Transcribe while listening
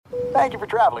Thank you for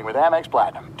traveling with Amex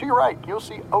Platinum. To your right, you'll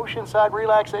see oceanside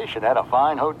relaxation at a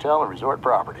fine hotel and resort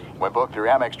property. When booked through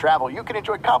Amex Travel, you can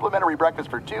enjoy complimentary breakfast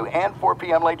for 2 and 4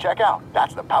 p.m. late checkout.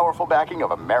 That's the powerful backing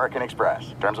of American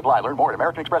Express. Terms apply. Learn more at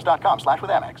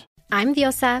americanexpress.com/withAmex. I'm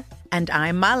Diosa. And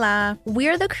I'm Mala.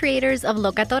 We're the creators of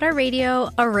Locatora Radio,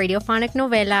 a radiophonic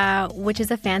novela, which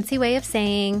is a fancy way of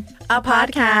saying a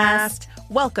podcast.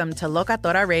 Welcome to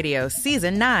Locatora Radio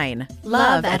Season 9.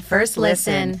 Love at First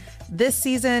Listen. This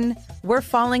season, we're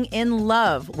falling in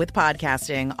love with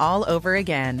podcasting all over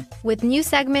again. With new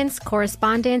segments,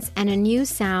 correspondence, and a new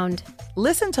sound.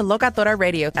 Listen to Locatora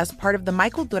Radio as part of the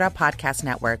Michael Dura Podcast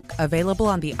Network, available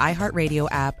on the iHeartRadio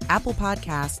app, Apple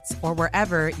Podcasts, or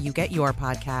wherever you get your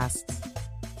podcasts.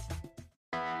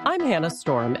 I'm Hannah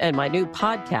Storm, and my new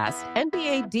podcast,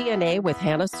 NBA DNA with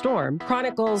Hannah Storm,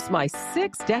 chronicles my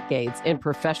 6 decades in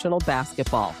professional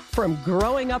basketball. From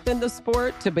growing up in the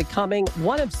sport to becoming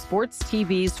one of sports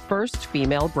TV's first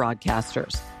female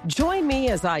broadcasters. Join me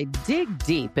as I dig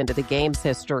deep into the game's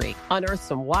history, unearth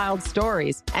some wild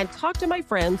stories, and talk to my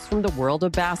friends from the world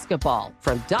of basketball,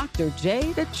 from Dr.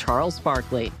 J to Charles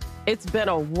Barkley. It's been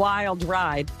a wild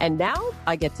ride, and now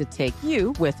I get to take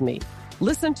you with me.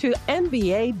 Listen to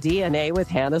NBA DNA with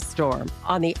Hannah Storm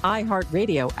on the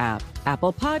iHeartRadio app,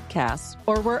 Apple Podcasts,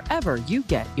 or wherever you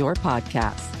get your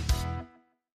podcasts.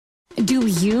 Do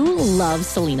you love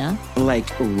Selena? Like,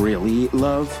 really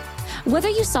love? Whether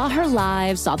you saw her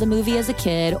live, saw the movie as a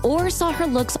kid, or saw her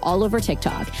looks all over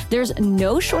TikTok, there's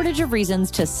no shortage of reasons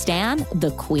to stan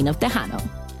the Queen of Tejano.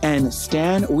 And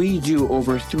Stan, we do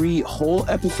over 3 whole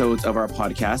episodes of our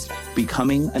podcast,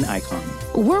 Becoming an Icon.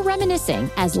 We're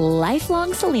reminiscing as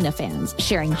lifelong Selena fans,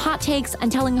 sharing hot takes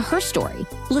and telling her story.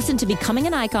 Listen to Becoming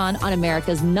an Icon on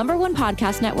America's #1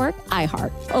 podcast network,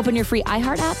 iHeart. Open your free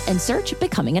iHeart app and search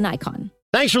Becoming an Icon.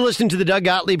 Thanks for listening to the Doug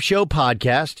Gottlieb Show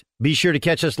podcast. Be sure to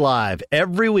catch us live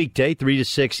every weekday, 3 to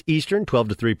 6 Eastern, 12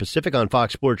 to 3 Pacific on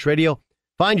Fox Sports Radio.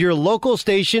 Find your local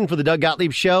station for the Doug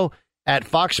Gottlieb Show at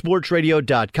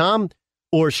foxsportsradio.com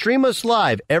or stream us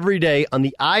live every day on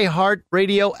the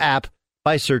iHeartRadio app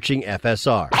by searching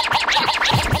FSR. Now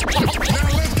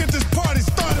let's get this party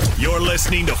started. You're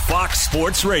listening to Fox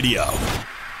Sports Radio.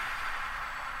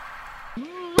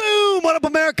 Boom! What up,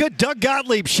 America? Doug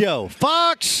Gottlieb Show.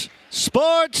 Fox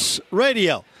Sports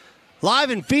Radio. Live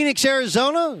in Phoenix,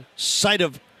 Arizona, site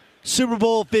of Super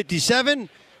Bowl 57.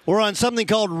 We're on something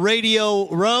called Radio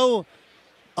Row.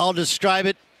 I'll describe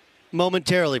it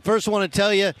momentarily. First, I want to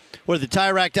tell you we're at the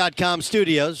TireRack.com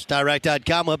studios.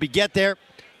 TireRack.com will help you get there.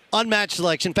 Unmatched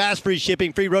selection, fast free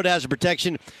shipping, free road hazard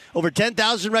protection. Over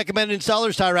 10,000 recommended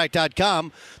installers.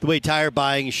 TireRack.com, the way tire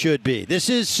buying should be. This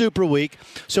is Super Week.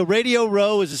 So Radio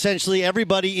Row is essentially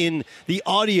everybody in the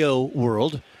audio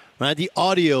world, right? The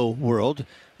audio world.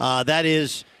 That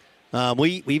is...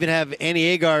 we even have Annie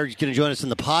Agar going to join us in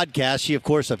the podcast. She, of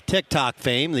course, of TikTok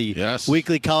fame, the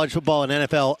weekly college football and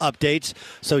NFL updates.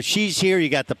 So she's here. You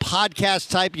got the podcast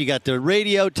type. You got the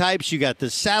radio types. You got the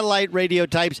satellite radio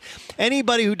types.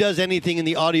 Anybody who does anything in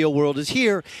the audio world is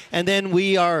here. And then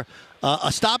we are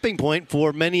a stopping point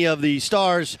for many of the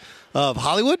stars of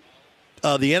Hollywood,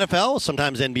 of the NFL,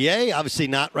 sometimes NBA. Obviously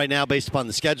not right now based upon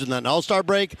the schedule, not an all-star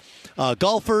break.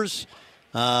 Golfers.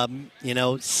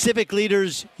 Civic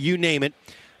leaders, you name it.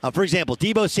 For example,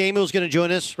 Deebo Samuel's going to join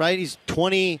us, right? He's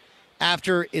 20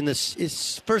 after in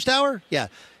his first hour. Yeah.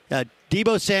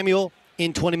 Deebo Samuel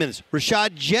in 20 minutes.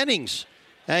 Rashad Jennings,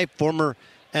 former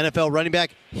NFL running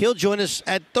back. He'll join us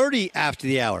at 30 after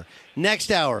the hour.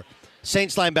 Next hour,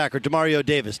 Saints linebacker Demario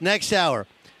Davis. Next hour,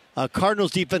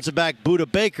 Cardinals defensive back Budda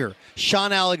Baker.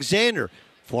 Sean Alexander.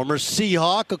 Former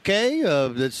Seahawk, okay,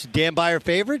 that's Dan Byer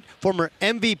favorite. Former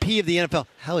MVP of the NFL.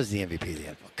 How is the MVP of the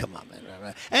NFL? Come on,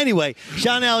 man. Anyway,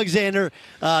 Sean Alexander,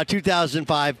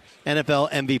 2005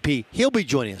 NFL MVP. He'll be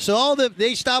joining us. So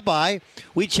they stop by.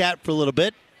 We chat for a little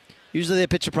bit. Usually they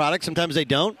pitch a product. Sometimes they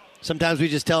don't. Sometimes we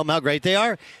just tell them how great they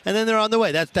are, and then they're on their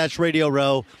way. That's Radio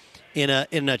Row in a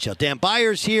nutshell. Dan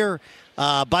Byer's here.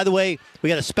 By the way, we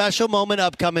got a special moment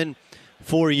upcoming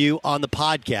for you on the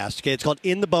podcast. Okay, it's called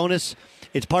In the Bonus.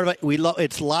 It's part of it.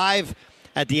 It's live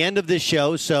at the end of this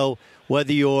show. So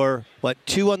whether you're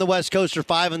 2 on the West Coast or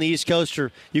 5 on the East Coast,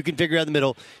 or you can figure out the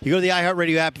middle, you go to the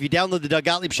iHeartRadio app. If you download the Doug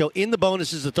Gottlieb Show, In the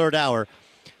Bonus is the 3rd hour.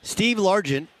 Steve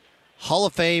Largent, Hall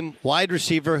of Fame wide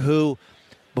receiver, who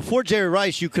before Jerry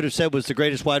Rice you could have said was the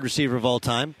greatest wide receiver of all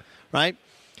time, right?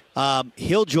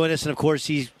 He'll join us, and of course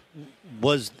he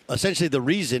was essentially the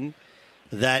reason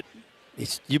that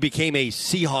you became a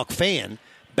Seahawk fan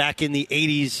back in the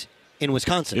 80s. In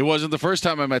Wisconsin. It wasn't the first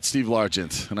time I met Steve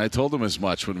Largent, and I told him as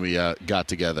much when we got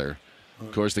together.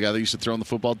 Of course, the guy that used to throw in the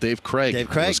football, Dave Craig,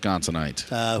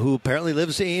 Wisconsinite. Who apparently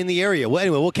lives in the area. Well,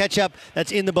 anyway, we'll catch up.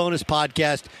 That's in the bonus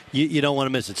podcast. You don't want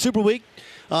to miss it. Super Week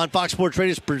on Fox Sports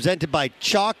Radio is presented by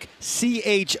Chalk,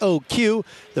 CHOQ,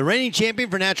 the reigning champion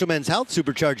for natural men's health.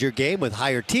 Supercharge your game with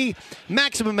higher T,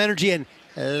 maximum energy, and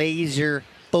laser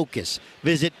focus.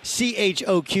 Visit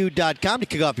CHOQ.com to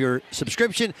kick off your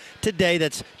subscription today.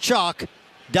 That's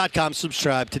Chalk.com.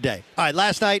 Subscribe today. All right,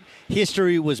 last night,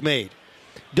 history was made.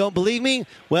 Don't believe me?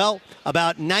 Well,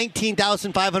 about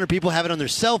 19,500 people have it on their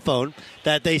cell phone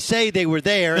that they say they were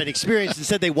there and experienced and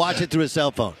said they watched it through a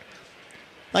cell phone.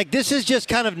 Like, this is just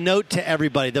kind of note to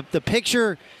everybody. The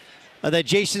picture that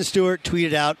Jason Stewart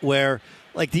tweeted out where,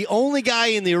 like, the only guy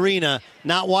in the arena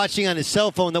not watching on his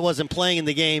cell phone that wasn't playing in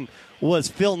the game was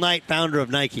Phil Knight, founder of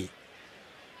Nike.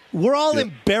 We're all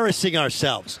embarrassing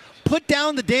ourselves. Put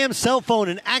down the damn cell phone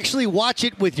and actually watch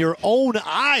it with your own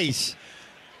eyes.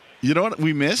 You know what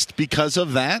we missed because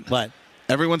of that? What?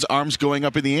 Everyone's arms going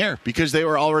up in the air because they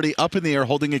were already up in the air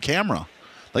holding a camera.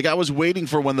 Like, I was waiting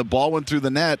for when the ball went through the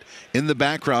net, in the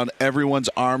background, everyone's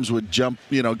arms would jump,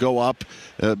 go up,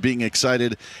 being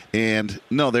excited. And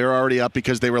no, they were already up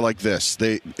because they were like this.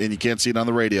 And you can't see it on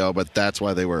the radio, but that's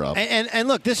why they were up. And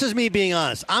look, this is me being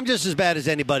honest. I'm just as bad as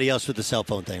anybody else with the cell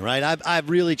phone thing, right? I've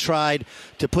really tried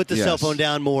to put the cell phone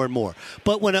down more and more.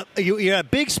 But when you're at a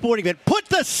big sporting event, put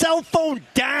the cell phone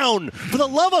down. For the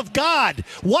love of God,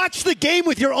 watch the game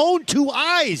with your own two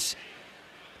eyes.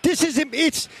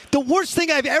 It's the worst thing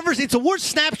I've ever seen. It's the worst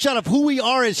snapshot of who we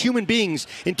are as human beings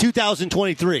in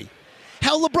 2023.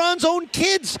 How LeBron's own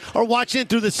kids are watching it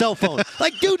through the cell phone.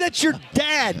 Like, dude, that's your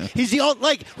dad.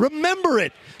 Remember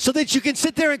it so that you can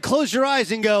sit there and close your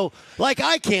eyes and go, like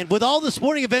I can, with all the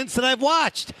sporting events that I've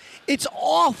watched. It's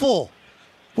awful.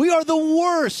 We are the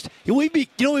worst. You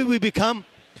know what we've become?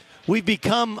 We've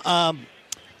become,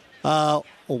 you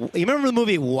remember the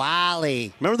movie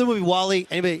WALL-E? Remember the movie WALL-E?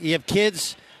 Anybody, you have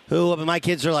kids? My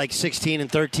kids are like 16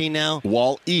 and 13 now.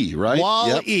 WALL-E, right?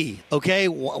 WALL-E, yep. Okay?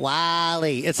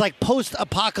 WALL-E. It's like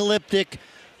post-apocalyptic,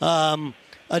 a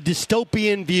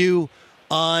dystopian view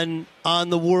on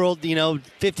the world,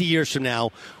 50 years from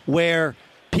now, where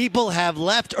people have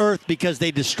left Earth because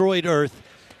they destroyed Earth,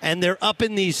 and they're up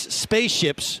in these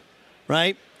spaceships,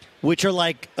 right, which are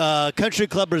like country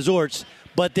club resorts,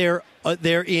 but they're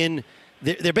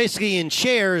basically in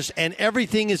chairs, and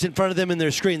everything is in front of them in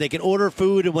their screen. They can order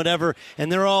food and whatever,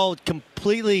 and they're all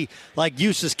completely,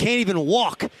 useless, can't even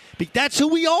walk. That's who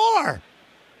we are.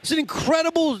 It's an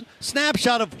incredible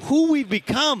snapshot of who we've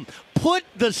become. Put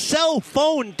the cell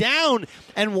phone down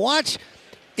and watch.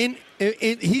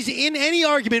 He's in any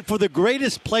argument for the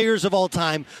greatest players of all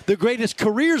time, the greatest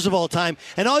careers of all time,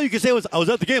 and all you can say was, I was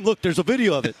at the game, look, there's a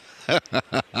video of it.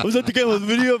 I was at the game with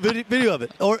video of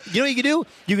it. Or, you know what you can do?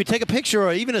 You could take a picture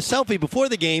or even a selfie before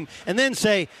the game and then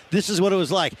say, this is what it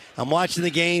was like. I'm watching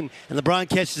the game, and LeBron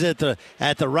catches it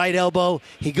at the right elbow.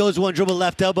 He goes one dribble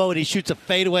left elbow, and he shoots a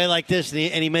fadeaway like this, and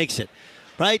he makes it.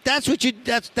 Right? That's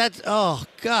oh,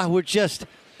 God, we're just,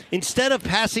 instead of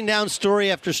passing down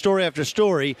story after story after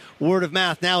story, word of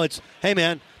mouth, now it's, hey,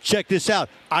 man, check this out.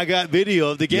 I got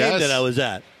video of the game that I was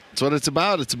at. That's what it's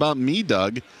about. It's about me,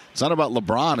 Doug. It's not about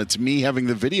LeBron. It's me having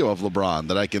the video of LeBron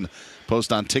that I can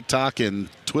post on TikTok and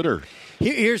Twitter.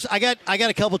 I got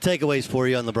a couple takeaways for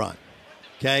you on LeBron.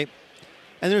 Okay?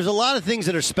 And there's a lot of things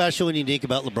that are special and unique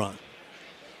about LeBron.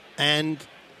 And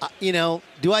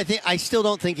I still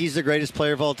don't think he's the greatest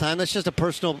player of all time. That's just a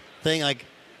personal thing.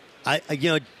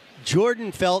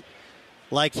 Jordan felt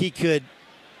like he could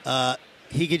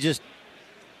just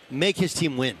make his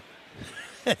team win.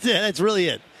 That's really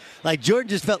it. Like, Jordan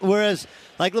just felt, whereas,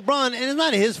 like LeBron, and it's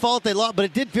not his fault they lost, but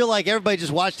it did feel like everybody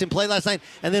just watched him play last night,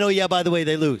 and then, oh, yeah, by the way,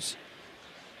 they lose.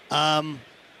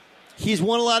 He's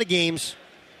won a lot of games.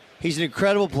 He's an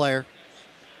incredible player.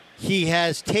 He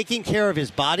has taken care of his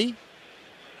body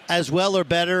as well or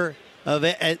better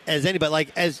as anybody.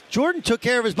 Like, as Jordan took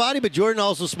care of his body, but Jordan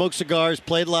also smoked cigars,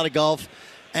 played a lot of golf,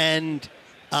 and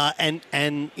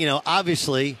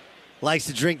obviously likes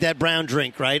to drink that brown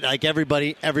drink, right? Like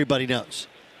everybody knows.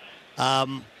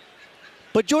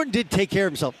 But Jordan did take care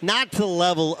of himself, not to the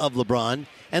level of LeBron.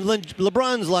 And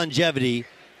LeBron's longevity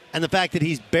and the fact that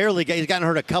he's gotten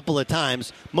hurt a couple of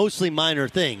times, mostly minor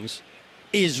things,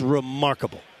 is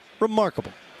remarkable.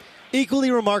 Remarkable.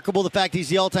 Equally remarkable, the fact he's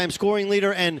the all-time scoring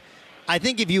leader. And I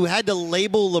think if you had to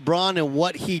label LeBron and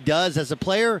what he does as a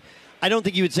player, I don't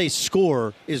think you would say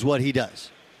score is what he does.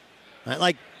 Right?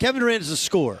 Like, Kevin Durant is a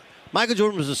scorer. Michael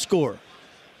Jordan was a scorer.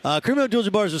 Kareem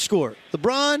Abdul-Jabbar is a scorer.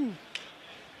 LeBron,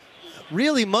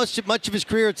 really much of his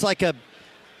career, it's like a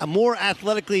more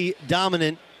athletically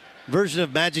dominant version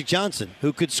of Magic Johnson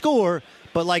who could score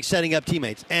but like setting up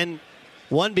teammates. And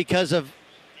one, because of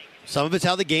some of it's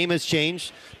how the game has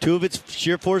changed. 2, of it's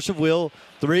sheer force of will.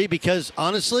 3, because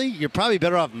honestly, you're probably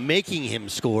better off making him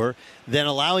score than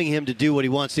allowing him to do what he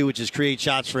wants to do, which is create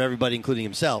shots for everybody, including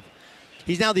himself.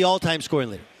 He's now the all-time scoring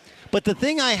leader. But the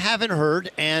thing I haven't heard,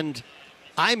 and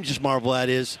I'm just marvel at,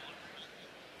 is,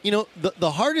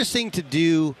 the hardest thing to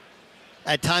do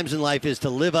at times in life is to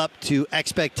live up to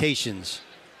expectations,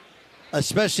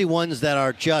 especially ones that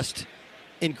are just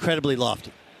incredibly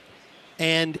lofty.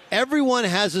 And everyone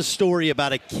has a story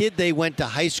about a kid they went to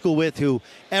high school with who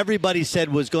everybody said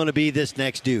was going to be this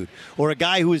next dude. Or a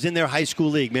guy who was in their high school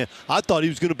league. Man, I thought he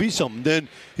was going to be something. Then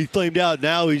he flamed out.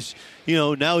 Now he's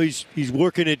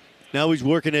working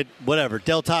at whatever,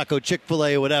 Del Taco,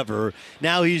 Chick-fil-A, or whatever. Or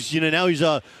now he's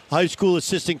a high school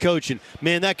assistant coach, and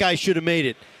man, that guy should have made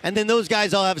it. And then those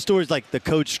guys all have stories like, the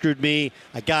coach screwed me,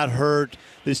 I got hurt,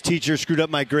 this teacher screwed up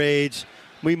my grades,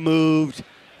 we moved,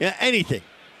 anything,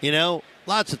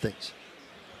 lots of things.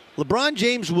 LeBron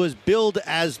James was billed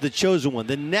as the chosen one,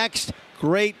 the next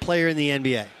great player in the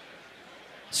NBA.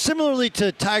 Similarly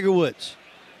to Tiger Woods.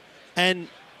 And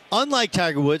unlike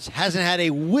Tiger Woods, hasn't had a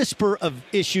whisper of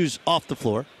issues off the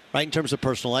floor, right, in terms of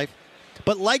personal life.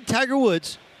 But like Tiger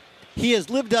Woods, he has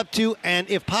lived up to and,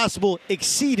 if possible,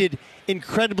 exceeded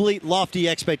incredibly lofty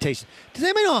expectations. Does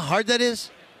anybody know how hard that is?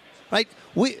 Right?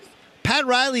 Pat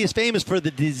Riley is famous for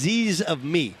the disease of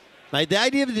me. Right? The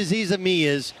idea of the disease of me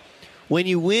is when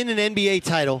you win an NBA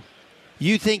title,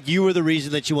 you think you were the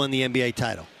reason that you won the NBA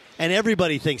title. And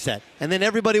everybody thinks that. And then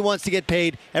everybody wants to get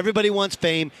paid. Everybody wants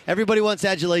fame. Everybody wants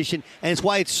adulation. And it's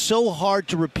why it's so hard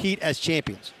to repeat as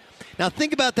champions. Now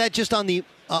think about that just on the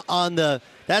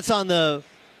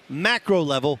macro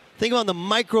level. Think about the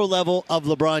micro level of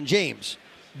LeBron James.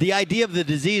 The idea of the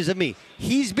disease of me.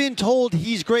 He's been told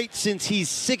he's great since he's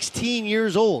 16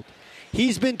 years old.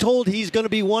 He's been told he's going to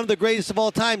be one of the greatest of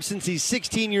all time since he's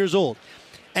 16 years old.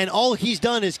 And all he's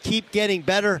done is keep getting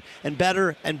better and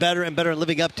better and better and better and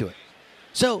living up to it.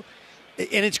 So,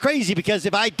 and it's crazy because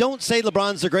if I don't say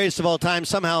LeBron's the greatest of all time,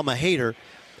 somehow I'm a hater.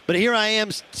 But here I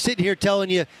am sitting here telling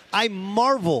you, I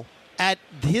marvel at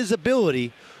his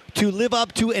ability to live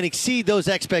up to and exceed those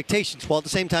expectations while at the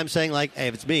same time saying, like, hey,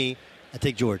 if it's me, I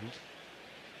take Jordan.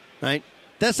 Right?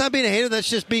 That's not being a hater. That's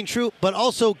just being true. But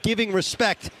also giving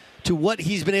respect to what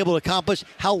he's been able to accomplish,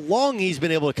 how long he's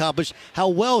been able to accomplish, how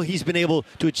well he's been able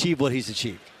to achieve what he's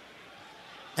achieved.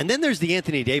 And then there's the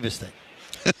Anthony Davis thing.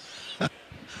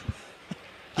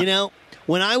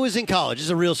 When I was in college, this is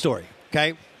a real story,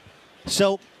 okay?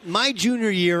 So my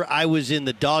junior year, I was in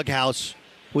the doghouse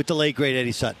with the late, great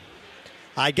Eddie Sutton.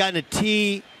 I'd gotten a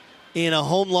T in a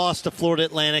home loss to Florida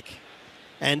Atlantic,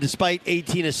 and despite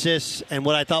 18 assists and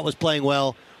what I thought was playing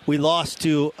well, we lost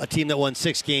to a team that won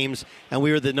 6 games, and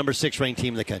we were the number 6 ranked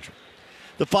team in the country.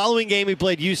 The following game, we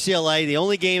played UCLA, the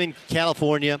only game in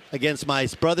California, against my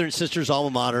brother and sister's alma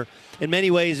mater. In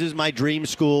many ways, it was my dream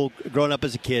school growing up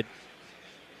as a kid.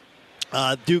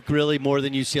 Duke really more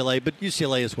than UCLA, but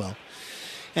UCLA as well.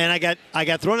 And I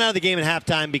got thrown out of the game at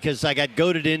halftime because I got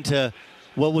goaded into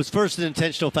what was first an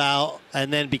intentional foul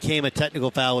and then became a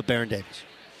technical foul with Baron Davis.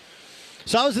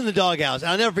 So I was in the doghouse.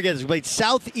 I'll never forget this. We played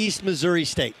Southeast Missouri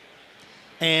State.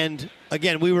 And,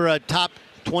 again, we were a top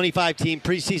 25 team,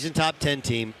 preseason top 10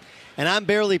 team. And I'm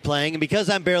barely playing. And because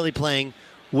I'm barely playing,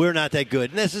 we're not that good.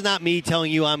 And this is not me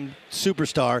telling you I'm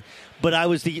superstar, but I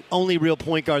was the only real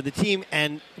point guard of the team,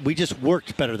 and we just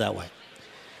worked better that way.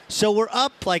 So we're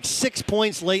up like 6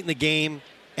 points late in the game,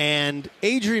 and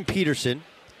Adrian Peterson,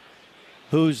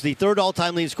 who's the 3rd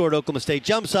all-time leading scorer at Oklahoma State,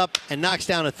 jumps up and knocks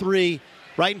down a 3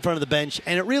 right in front of the bench,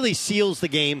 and it really seals the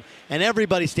game, and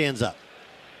everybody stands up.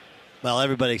 Well,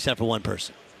 everybody except for one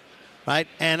person, right?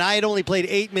 And I had only played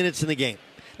 8 minutes in the game.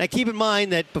 Now, keep in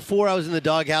mind that before I was in the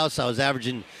doghouse, I was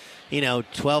averaging,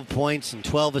 12 points and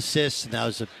 12 assists, and I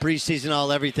was a preseason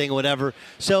all-everything or whatever.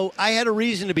 So I had a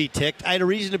reason to be ticked. I had a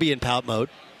reason to be in pout mode.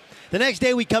 The next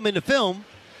day we come into film,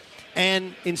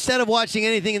 and instead of watching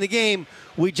anything in the game,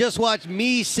 we just watched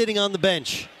me sitting on the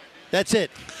bench. That's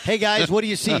it. Hey, guys, what do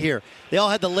you see here? They all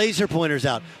had the laser pointers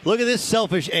out. Look at this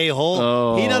selfish a-hole.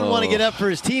 Oh. He doesn't want to get up for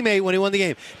his teammate when he won the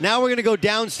game. Now we're going to go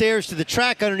downstairs to the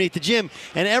track underneath the gym,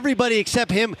 and everybody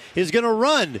except him is going to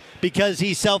run because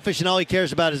he's selfish and all he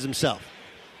cares about is himself.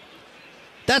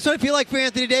 That's what I feel like for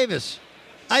Anthony Davis.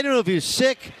 I don't know if he was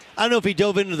sick. I don't know if he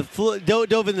dove into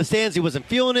dove in the stands. He wasn't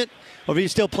feeling it, or if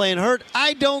he's still playing hurt.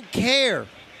 I don't care.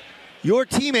 Your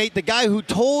teammate, the guy who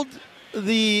told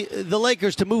the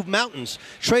Lakers to move mountains,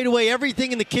 trade away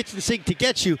everything in the kitchen sink to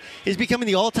get you, is becoming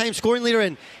the all-time scoring leader.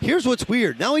 And here's what's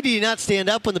weird. Not only did he not stand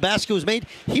up when the basket was made,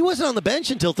 he wasn't on the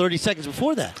bench until 30 seconds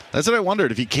before that. That's what I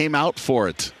wondered, if he came out for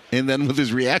it. And then with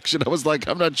his reaction, I was like,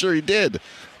 I'm not sure he did.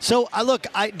 So,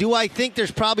 I think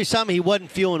there's probably something he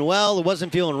wasn't feeling well, or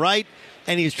wasn't feeling right,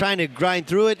 and he was trying to grind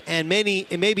through it. And maybe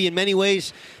in many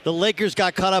ways, the Lakers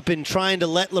got caught up in trying to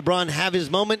let LeBron have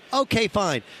his moment. Okay,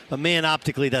 fine. But, man,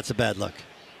 optically, that's a bad look.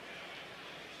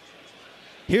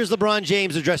 Here's LeBron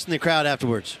James addressing the crowd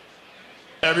afterwards.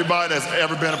 Everybody that's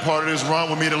ever been a part of this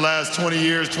run with me the last 20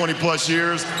 years, 20-plus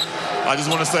years, I just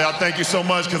want to say I thank you so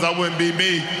much, because I wouldn't be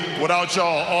me without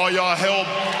y'all. All y'all help,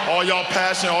 all y'all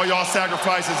passion, all y'all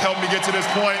sacrifices helped me get to this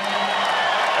point.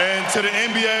 And to the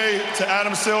NBA, to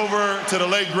Adam Silver, to the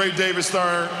late, great David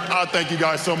Stern, I thank you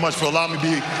guys so much for allowing me to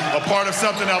be a part of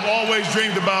something I've always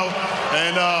dreamed about.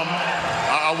 And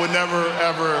I would never,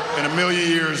 ever in a million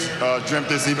years dreamt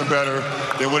this even better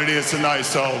than what it is tonight.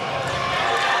 So,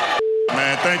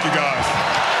 man, thank you guys.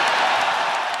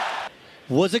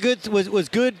 Was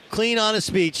good, clean, honest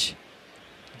speech.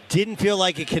 Didn't feel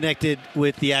like it connected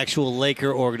with the actual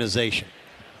Laker organization.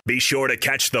 Be sure to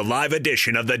catch the live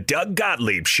edition of the Doug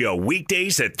Gottlieb Show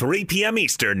weekdays at 3 p.m.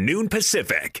 Eastern, noon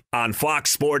Pacific on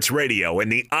Fox Sports Radio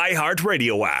and the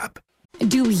iHeartRadio app.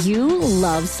 Do you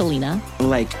love Selena?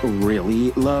 Like,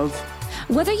 really love?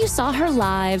 Whether you saw her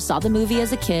live, saw the movie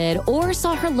as a kid, or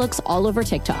saw her looks all over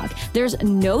TikTok, there's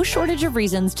no shortage of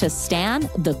reasons to stan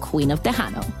the Queen of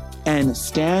Tejano. And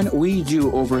Stan, we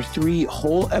do over 3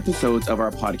 whole episodes of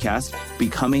our podcast,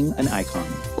 Becoming an Icon.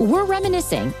 We're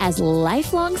reminiscing as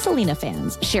lifelong Selena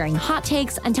fans, sharing hot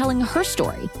takes and telling her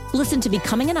story. Listen to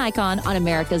Becoming an Icon on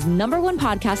America's #1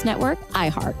 podcast network,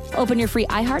 iHeart. Open your free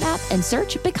iHeart app and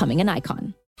search Becoming an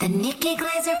Icon. The Nikki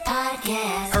Glaser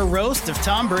Podcast. Her roast of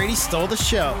Tom Brady stole the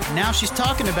show. Now she's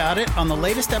talking about it on the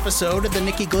latest episode of the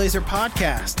Nikki Glaser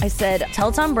Podcast. I said,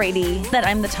 tell Tom Brady that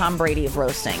I'm the Tom Brady of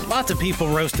roasting. Lots of people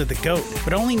roasted the GOAT,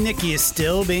 but only Nikki is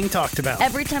still being talked about.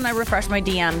 Every time I refresh my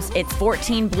DMs, it's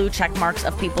 14 blue check marks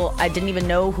of people I didn't even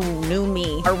know who knew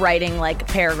me are writing like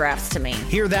paragraphs to me.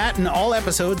 Hear that in all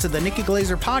episodes of the Nikki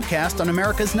Glaser Podcast on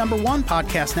America's #1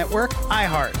 podcast network,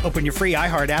 iHeart. Open your free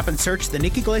iHeart app and search the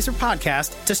Nikki Glaser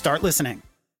Podcast to start listening.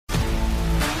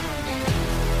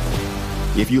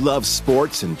 If you love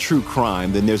sports and true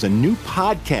crime, then there's a new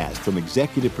podcast from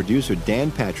executive producer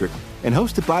Dan Patrick and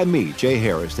hosted by me, Jay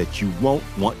Harris, that you won't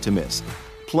want to miss.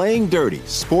 Playing Dirty: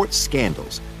 Sports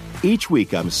Scandals. Each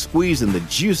week, I'm squeezing the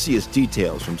juiciest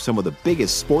details from some of the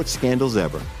biggest sports scandals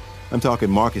ever. I'm talking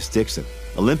Marcus Dixon,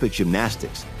 Olympic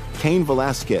gymnastics, Cain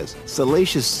Velasquez,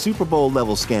 salacious Super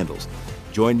Bowl-level scandals.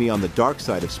 Join me on the dark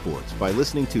side of sports by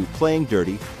listening to Playing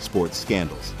Dirty: Sports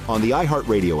Scandals on the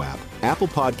iHeartRadio app, Apple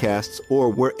Podcasts, or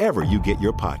wherever you get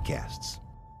your podcasts.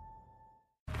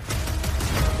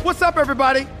 What's up,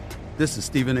 everybody? This is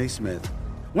Stephen A. Smith.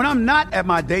 When I'm not at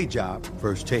my day job,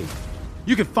 First Take,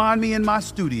 you can find me in my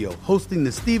studio hosting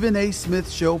the Stephen A.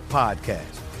 Smith Show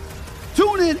podcast.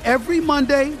 Tune in every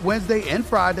Monday, Wednesday, and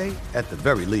Friday, at the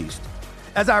very least,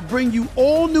 as I bring you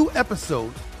all new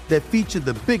episodes that feature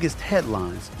the biggest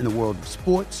headlines in the world of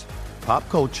sports, pop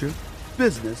culture,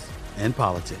 business, and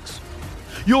politics.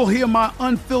 You'll hear my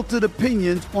unfiltered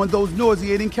opinions on those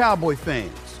nauseating Cowboy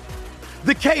fans,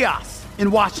 the chaos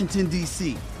in Washington,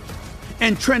 D.C.,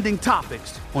 and trending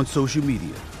topics on social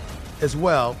media, as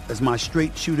well as my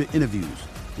straight shooter interviews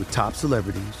with top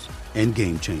celebrities and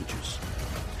game changers.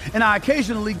 And I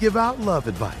occasionally give out love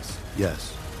advice.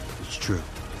 Yes, it's true.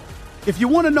 If you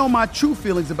want to know my true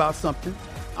feelings about something,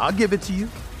 I'll give it to you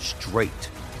straight.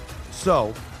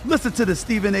 So, listen to the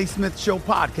Stephen A. Smith Show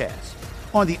podcast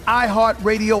on the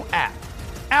iHeartRadio app,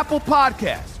 Apple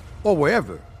Podcasts, or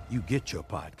wherever you get your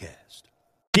podcast.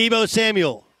 Deebo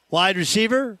Samuel, wide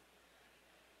receiver,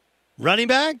 running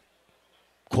back,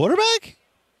 quarterback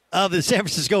of the San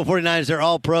Francisco 49ers. They're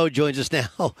all pro. Joins us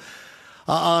now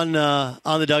on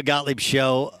the Doug Gottlieb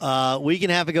Show. A week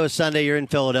and a half ago Sunday, you're in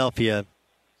Philadelphia.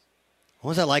 What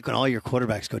was that like when all your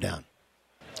quarterbacks go down?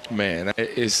 Man,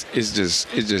 it's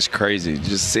just crazy.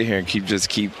 Just sit here and keep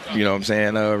you know what I'm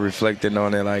saying, reflecting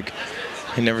on it. Like,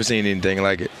 I never seen anything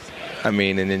like it. I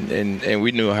mean, and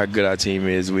we knew how good our team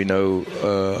is. We know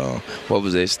what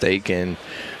was at stake, and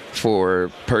for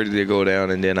Purdy to go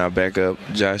down and then our backup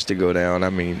Josh to go down. I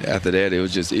mean, after that, it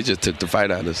just took the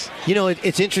fight out of us. You know,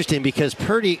 it's interesting because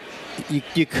Purdy,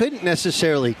 you couldn't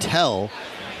necessarily tell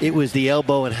it was the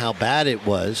elbow and how bad it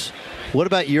was. What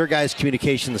about your guys'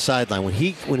 communication on the sideline?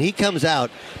 When he comes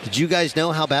out, did you guys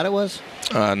know how bad it was?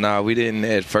 Nah, we didn't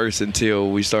at first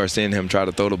until we started seeing him try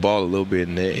to throw the ball a little bit,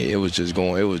 and it was just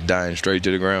going. It was dying straight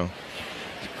to the ground.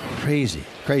 Crazy.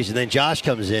 And then Josh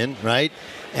comes in, right?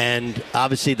 And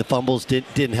obviously the fumbles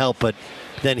didn't help, but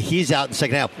then he's out in the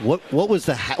second half. What was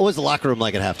the locker room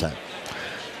like at halftime?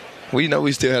 We know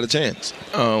we still had a chance.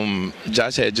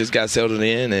 Josh had just got settled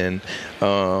in, and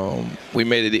Kyle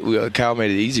made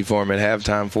it easy for him at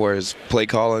halftime for his play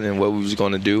calling and what we was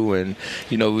going to do, and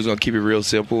we was going to keep it real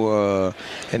simple.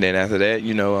 And then after that,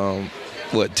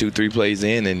 2-3 plays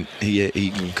in, and he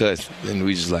concussed, and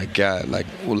we just like, God,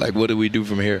 what do we do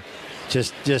from here?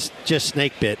 Just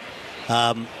snake bit.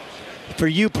 For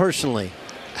you personally,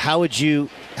 how would you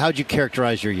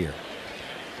characterize your year?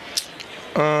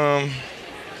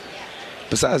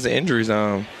 Besides the injuries,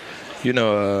 I've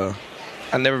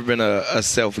never been a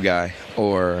self guy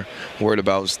or worried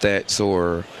about stats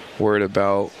or worried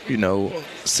about,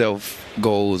 self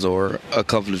goals or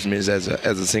accomplishments as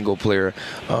a single player.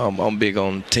 I'm big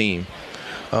on team,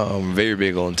 very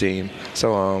big on team.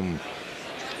 So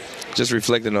just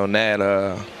reflecting on that,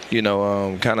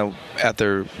 kind of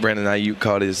after Brandon Ayuk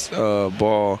caught his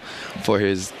ball for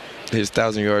his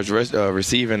 1,000 yards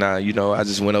receiving, I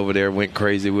just went over there, went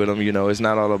crazy with him. It's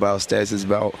not all about stats. It's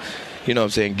about,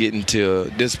 getting to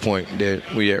this point that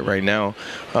we at right now.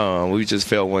 We just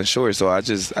fell one short. So I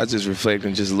just reflect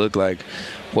and just look like,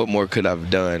 what more could I've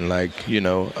done? And at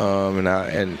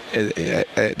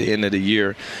the end of the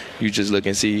year, you just look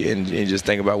and see and just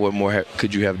think about what more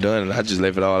could you have done. And I just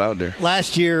left it all out there.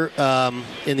 Last year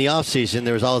in the offseason,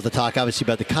 there was always the talk, obviously,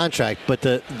 about the contract. But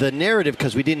the narrative,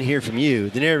 because we didn't hear from you,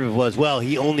 the narrative was, well,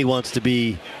 he only wants to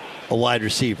be a wide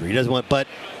receiver. He doesn't want, but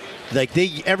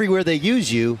everywhere they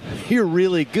use you, you're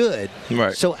really good.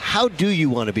 Right. So how do you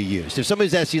want to be used? If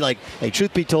somebody's asked you, hey,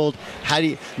 truth be told, how do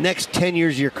you, next 10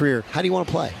 years of your career, how do you want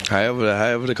to play?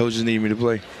 However the coaches need me to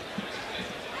play.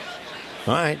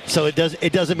 All right. So it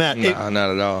doesn't matter. Nah,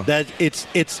 not at all. That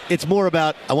it's more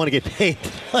about I want to get paid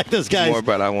like those guys. It's more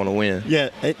about I want to win. Yeah.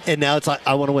 And now it's like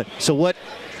I want to win. So what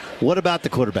about the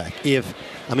quarterback?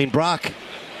 Brock,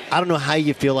 I don't know how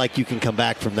you feel like you can come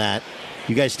back from that.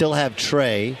 You guys still have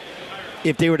Trey.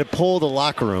 If they were to poll the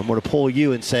locker room or to poll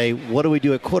you and say, what do we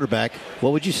do at quarterback,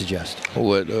 what would you suggest? I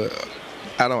wouldn't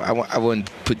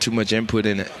put too much input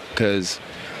in it because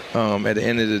at the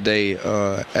end of the day,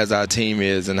 as our team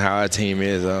is and how our team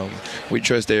is, we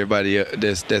trust everybody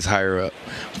that's higher up.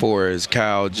 For as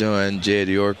Kyle, John, Jed,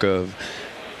 York, of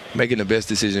making the best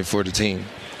decision for the team.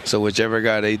 So whichever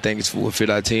guy they think will fit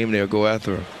our team, they'll go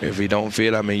after him. If he don't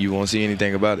fit, you won't see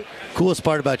anything about it. Coolest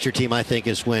part about your team, I think,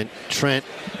 is when Trent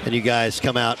and you guys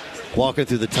come out walking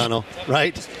through the tunnel,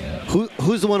 right?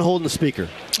 Who's the one holding the speaker?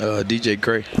 DJ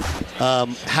Cray.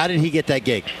 How did he get that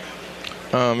gig?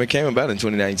 It came about in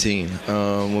 2019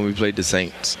 when we played the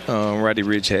Saints. Roddy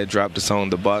Ricch had dropped the song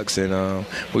The Box, and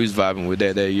we was vibing with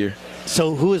that year.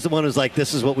 So who is the one who's like,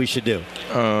 this is what we should do?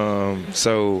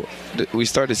 We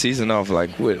start the season off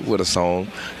with a song,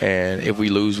 and if we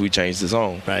lose, we change the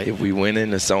song. Right. If we win,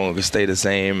 the song will stay the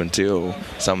same until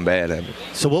something bad happens.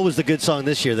 So what was the good song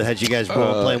this year that had you guys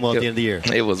playing well at the end of the year?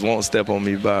 It was Won't Step On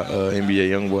Me by NBA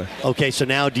Youngboy. Okay, so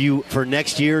now for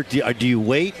next year, do you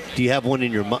wait? Do you have one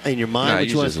in your mind? Nah,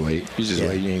 you just wait. You just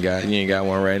wait. You ain't got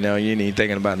one right now. You ain't even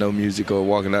thinking about no music or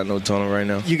walking out no tunnel right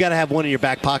now. You got to have one in your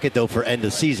back pocket, though, for end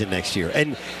of season next year.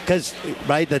 And because,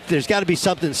 that there's got to be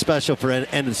something special for end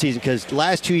of the season, because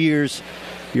last 2 years,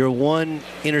 you're one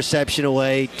interception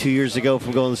away 2 years ago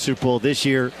from going to the Super Bowl. This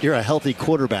year, you're a healthy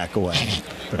quarterback away,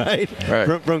 right?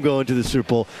 From going to the Super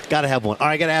Bowl. Got to have one. All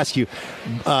right, I got to ask you,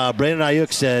 Brandon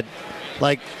Ayuk said,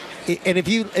 and if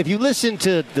you listen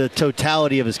to the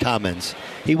totality of his comments,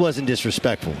 he wasn't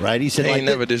disrespectful, right? He said, he ain't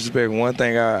never disrespectful. One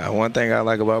thing I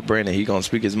like about Brandon, he gonna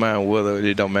speak his mind, whether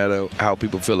it don't matter how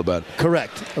people feel about it.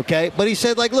 Correct. Okay, but he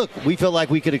said, look, we feel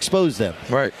like we could expose them.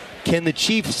 Right. Can the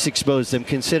Chiefs expose them,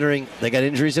 considering they got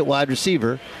injuries at wide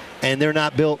receiver, and they're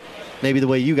not built maybe the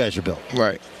way you guys are built?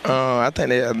 Right. I think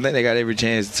they got every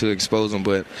chance to expose them,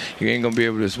 but you ain't gonna be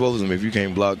able to expose them if you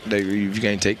can't block. If you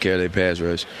can't take care of their pass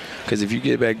rush. Because if you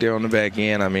get back there on the back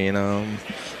end,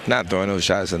 not throwing no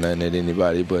shots or nothing at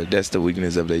anybody, but that's the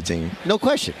weakness of their team. No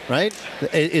question, right?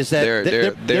 Is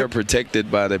that they're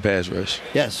protected by their pass rush?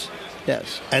 Yes.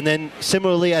 And then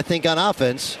similarly, I think on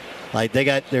offense,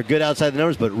 they're good outside the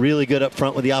numbers, but really good up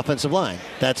front with the offensive line.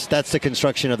 That's the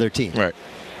construction of their team. Right.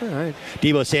 All right.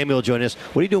 Deebo Samuel join us.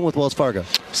 What are you doing with Wells Fargo?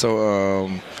 So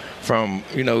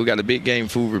we got a big game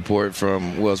food report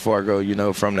from Wells Fargo,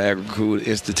 from the Agri-Food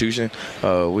Institution,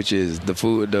 which is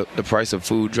the price of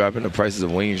food dropping, the prices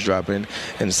of wings dropping.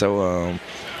 And so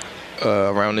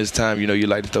around this time, you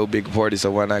like to throw big parties,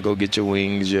 so why not go get your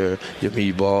wings, your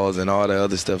meatballs, and all the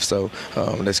other stuff. So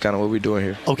that's kind of what we're doing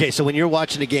here. Okay, so when you're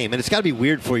watching a game, and it's got to be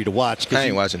weird for you to watch. I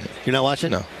ain't watching it. You're not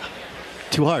watching? No.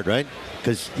 Too hard, right?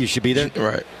 Because you should be there?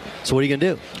 Right. So what are you going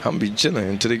to do? I'm going to be chilling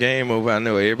until the game over. I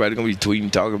know everybody's going to be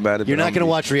tweeting, talking about it. You're not going to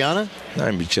watch Rihanna? I'm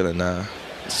going to be chilling now.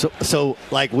 So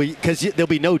because there'll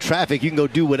be no traffic, you can go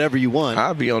do whatever you want.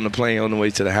 I'll be on the plane on the way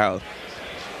to the house.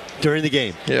 During the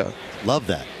game? Yeah. Love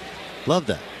that.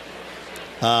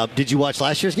 Did you watch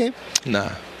last year's game?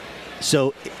 Nah.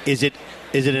 So is it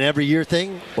an every year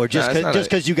thing, or just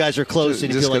because you guys are close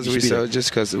and you feel like you should be there? Just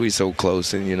because we're so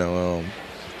close, and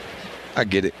I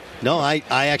get it. No, I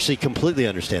actually completely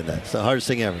understand that. It's the hardest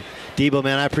thing ever. Deebo,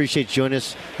 man, I appreciate you joining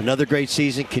us. Another great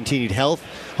season, continued health,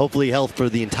 hopefully health for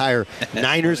the entire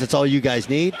Niners. That's all you guys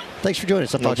need. Thanks for joining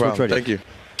us on Fox Sports Radio. Thank you.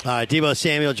 All right, Deebo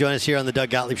Samuel join us here on the Doug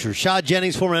Gottlieb Show. Rashad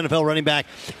Jennings, former NFL running back,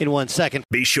 in 1 second.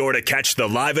 Be sure to catch the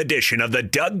live edition of the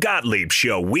Doug Gottlieb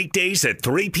Show weekdays at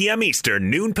 3 p.m. Eastern,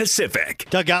 noon Pacific.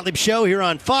 Doug Gottlieb Show here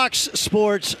on Fox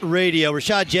Sports Radio.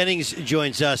 Rashad Jennings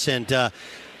joins us, and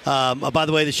by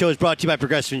the way, the show is brought to you by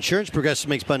Progressive Insurance. Progressive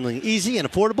makes bundling easy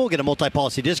and affordable. Get a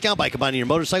multi-policy discount by combining your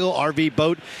motorcycle, RV,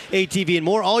 boat, ATV, and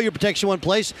more. All your protection in one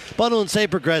place. Bundle and save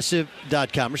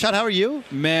Progressive.com. Rashad, how are you?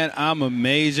 Man, I'm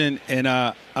amazing, and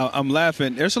I'm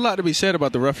laughing. There's a lot to be said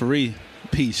about the referee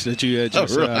piece that you had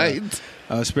just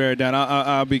spared down.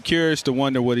 I'll be curious to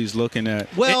wonder what he's looking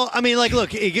at. Well, I mean,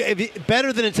 look,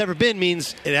 better than it's ever been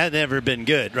means it had never been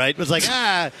good, right? It was like,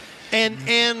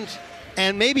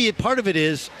 and maybe part of it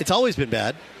is it's always been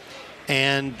bad,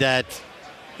 and that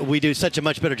we do such a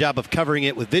much better job of covering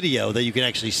it with video that you can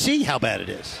actually see how bad it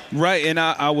is. Right, and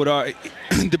I would argue,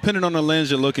 depending on the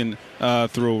lens you're looking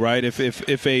through, right?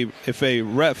 If a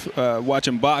ref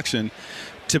watching boxing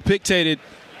dictated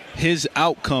his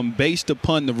outcome based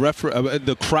upon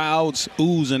the crowd's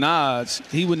oohs and ahs,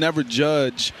 he would never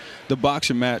judge the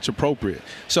boxing match appropriate.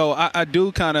 So I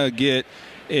do kind of get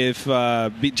if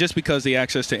just because the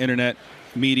access to internet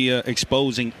media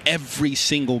exposing every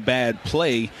single bad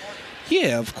play,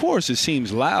 yeah, of course it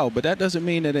seems loud, but that doesn't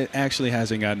mean that it actually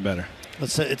hasn't gotten better.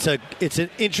 It's an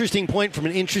interesting point from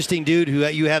an interesting dude who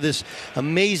you have this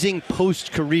amazing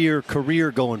post-career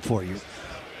going for you.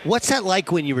 What's that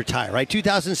like when you retire, right?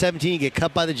 2017, you get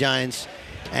cut by the Giants,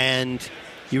 and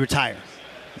you retire,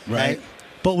 right?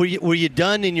 But were you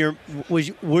done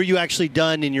were you actually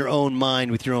done in your own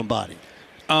mind with your own body?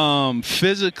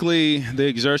 Physically, the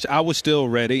exertion, I was still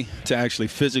ready to actually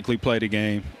physically play the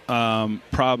game,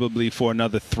 probably for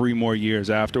another 3 more years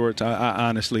afterwards. I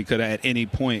honestly could have at any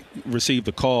point received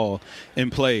a call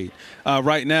and played.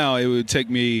 Right now, it would take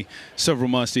me several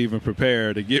months to even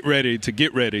prepare to get ready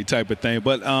type of thing.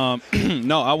 But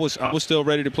no, I was still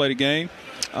ready to play the game,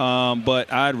 but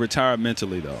I'd retired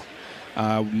mentally, though.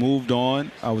 I moved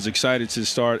on. I was excited to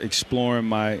start exploring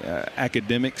my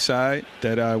academic side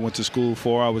that I went to school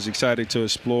for. I was excited to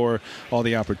explore all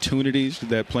the opportunities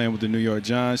that playing with the New York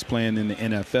Giants, playing in the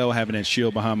NFL, having that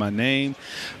shield behind my name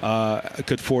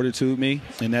could fortitude me.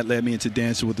 And that led me into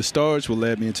Dancing with the Stars, which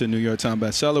led me into New York Times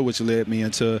bestseller, which led me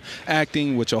into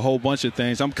acting, which a whole bunch of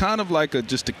things. I'm kind of like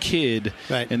just a kid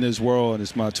in this world, and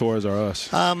it's my Toys R Us.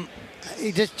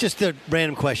 Just a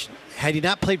random question. Had you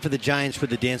not played for the Giants, would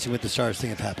the Dancing with the Stars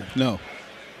thing have happened? No.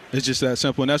 It's just that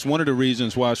simple. And that's one of the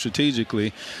reasons why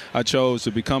strategically I chose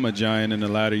to become a Giant in the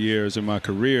latter years of my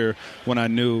career when I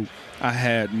knew I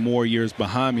had more years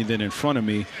behind me than in front of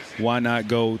me. Why not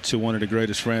go to one of the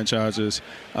greatest franchises,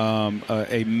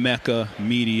 a mecca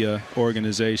media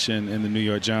organization in the New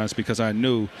York Giants, because I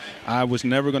knew I was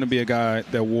never going to be a guy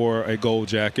that wore a gold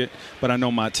jacket, but I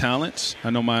know my talents, I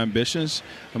know my ambitions,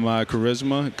 and my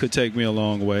charisma could take me a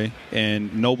long way.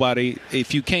 And nobody,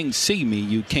 if you can't see me,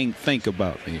 you can't think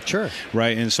about me. Sure.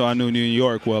 Right? And so I knew New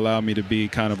York will allow me to be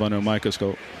kind of under a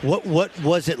microscope. What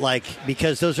was it like?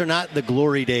 Because those are not the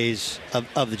glory days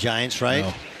of the Giants, right?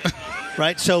 No.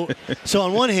 Right? So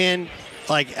on one hand,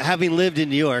 like having lived in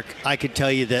New York, I could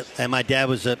tell you that, and my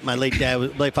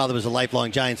late father was a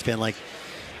lifelong Giants fan. Like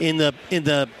in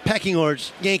the pecking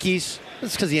orders, Yankees.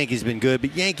 That's because the Yankees have been good,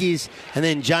 but Yankees, and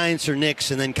then Giants or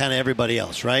Knicks, and then kind of everybody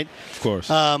else, right? Of course.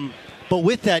 But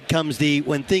with that comes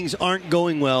when things aren't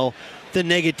going well, the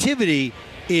negativity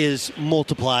is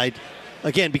multiplied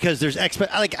again because there's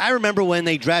I remember when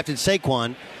they drafted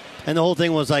Saquon, and the whole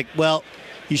thing was like, well,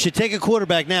 you should take a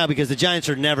quarterback now because the Giants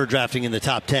are never drafting in the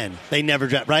top 10. They never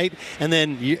draft, right? And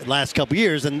then last couple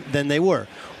years, and then they were.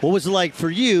 What was it like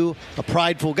for you, a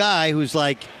prideful guy who's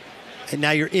like, and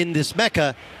now you're in this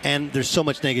mecca, and there's so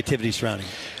much negativity surrounding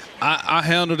it? I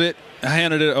handled it I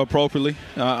handled it appropriately.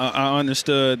 I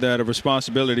understood that a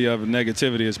responsibility of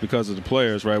negativity is because of the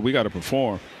players, right? We got to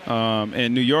perform.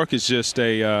 And New York is just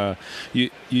a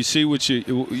you see what you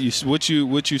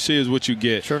see is what you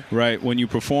get, sure. Right? When you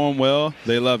perform well,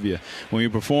 they love you. When you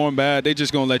perform bad, they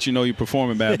just gonna let you know you're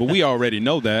performing bad. But we already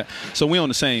know that, so we're on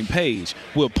the same page.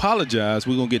 We'll apologize.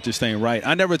 We're gonna get this thing right.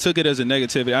 I never took it as a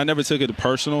negativity. I never took it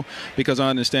personal because I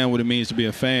understand what it means to be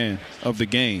a fan of the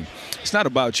game. It's not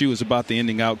about you. It's about the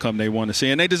ending outcome they want to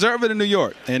see, and they deserve it in New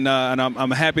York. And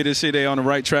I'm happy to see they're on the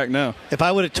right track now. If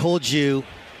I would have told you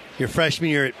your freshman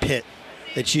year at Pitt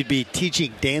that you'd be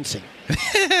teaching dancing,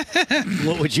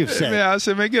 what would you have said? Man, I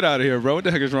said, man, get out of here, bro. What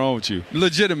the heck is wrong with you?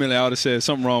 Legitimately, I would have said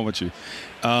something wrong with you.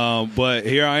 But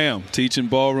here I am teaching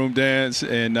ballroom dance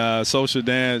and social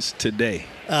dance today.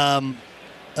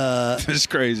 It's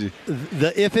crazy.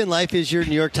 The If in Life is your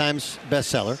New York Times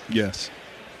bestseller. Yes.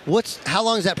 How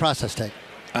long does that process take?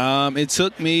 It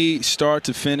took me start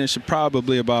to finish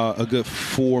probably about a good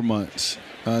 4 months.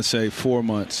 I'd say 4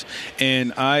 months.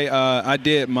 And I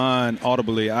did mine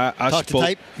audibly. I Talk spoke, to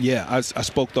type? Yeah, I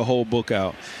spoke the whole book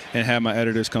out and had my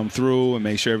editors come through and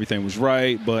make sure everything was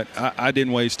right. But I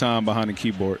didn't waste time behind the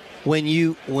keyboard. When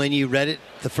you read it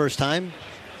the first time,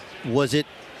 was it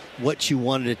what you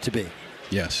wanted it to be?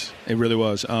 Yes, it really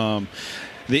was.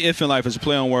 The if in life is a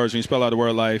play on words. When you spell out the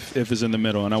word life, if is in the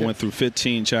middle. And I went through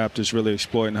 15 chapters really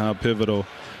exploiting how pivotal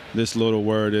this little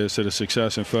word is to the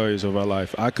success and failures of our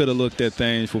life. I could have looked at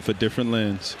things with a different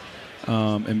lens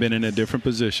and been in a different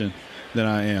position than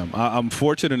I am. I'm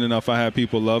fortunate enough I had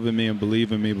people loving me and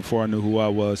believing me before I knew who I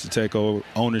was to take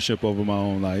ownership over my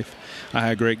own life. I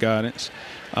had great guidance.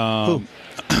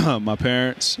 My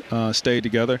parents stayed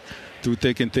together through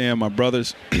thick and thin. My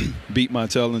brothers beat my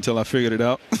tail until I figured it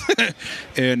out.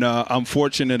 And I'm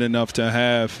fortunate enough to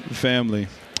have family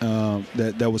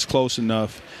that was close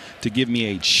enough to give me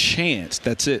a chance.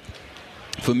 That's it.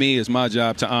 For me, it's my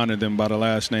job to honor them by the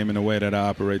last name in the way that I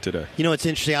operate today. You know, it's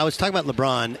interesting. I was talking about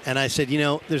LeBron, and I said,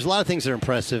 there's a lot of things that are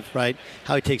impressive, right?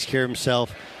 How he takes care of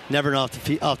himself, never an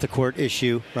off the court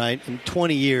issue, right? In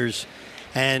 20 years.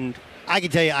 And I can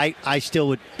tell you, I still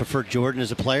would prefer Jordan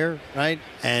as a player, right?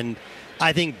 And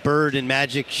I think Bird and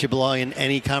Magic should belong in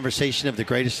any conversation of the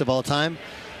greatest of all time.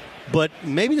 But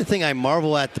maybe the thing I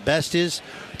marvel at the best is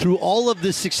through all of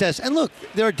this success, and look,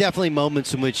 there are definitely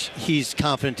moments in which he's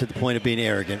confident to the point of being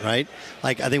arrogant, right?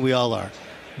 Like I think we all are.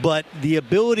 But the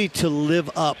ability to live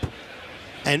up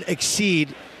and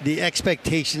exceed the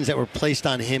expectations that were placed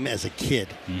on him as a kid.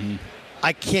 Mm-hmm.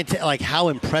 I can't tell how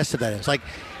impressive that is. Like,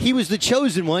 he was the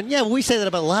chosen one. Yeah, we say that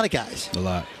about a lot of guys. A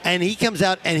lot. And he comes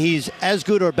out and he's as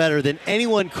good or better than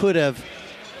anyone could have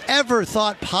ever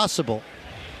thought possible.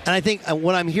 And I think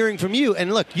what I'm hearing from you,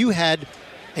 and look, you had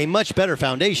a much better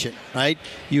foundation, right?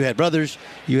 You had brothers,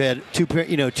 you had two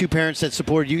parents that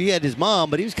supported you. He had his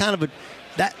mom, but he was kind of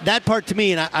that part to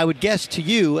me, and I would guess to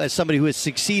you as somebody who has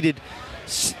succeeded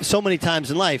so many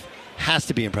times in life, has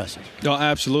to be impressive. No,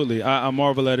 absolutely. I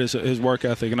marvel at his work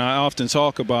ethic, and I often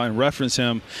talk about and reference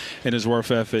him and his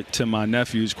work ethic to my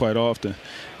nephews quite often.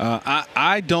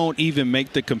 I don't even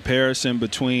make the comparison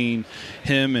between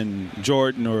him and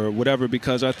Jordan or whatever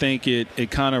because I think it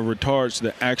kind of retards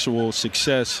the actual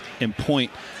success and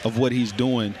point of what he's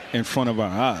doing in front of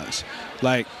our eyes.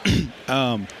 Like,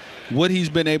 what he's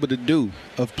been able to do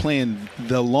of playing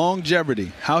the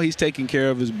longevity, how he's taking care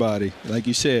of his body, like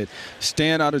you said,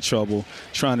 staying out of trouble,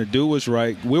 trying to do what's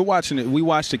right. We're watching it. We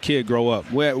watched the kid grow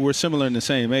up. We're similar in the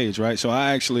same age, right? So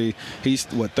he's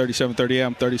 37, 38.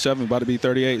 I'm 37, about to be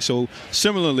 38. So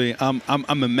similarly, I'm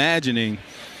imagining,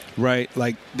 right,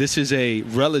 like this is a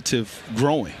relative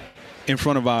growing in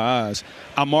front of our eyes.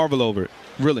 I marvel over it.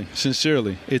 Really,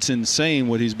 sincerely. It's insane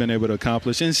what he's been able to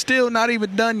accomplish and still not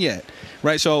even done yet,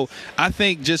 right? So I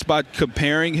think just by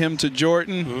comparing him to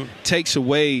Jordan takes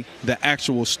away the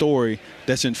actual story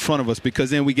that's in front of us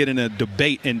because then we get in a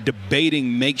debate, and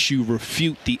debating makes you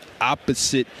refute the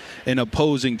opposite and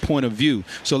opposing point of view.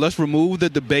 So let's remove the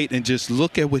debate and just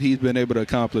look at what he's been able to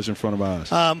accomplish in front of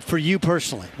us. For you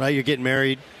personally, right? You're getting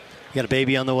married, you got a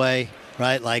baby on the way,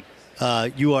 right? Like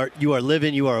you are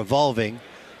living, you are evolving.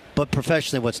 But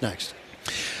professionally, what's next?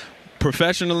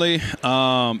 Professionally,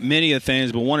 many of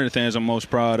things, but one of the things I'm most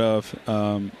proud of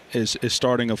is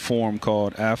starting a forum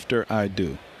called After I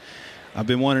Do. I've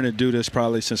been wanting to do this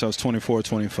probably since I was 24,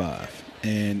 25.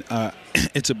 And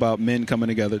it's about men coming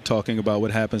together, talking about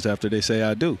what happens after they say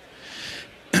I do.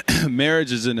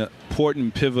 Marriage is an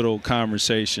important, pivotal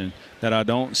conversation that I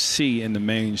don't see in the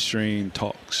mainstream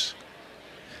talks.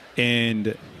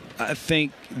 And I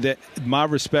think that my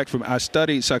respect I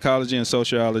studied psychology and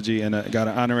sociology, and I got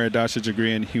an honorary doctorate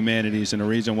degree in humanities. And the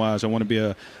reason why is I want to be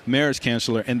a marriage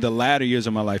counselor in the latter years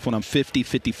of my life when I'm 50,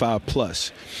 55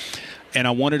 plus. And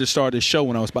I wanted to start this show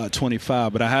when I was about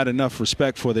 25, but I had enough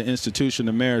respect for the institution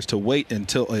of marriage to wait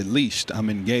until at least I'm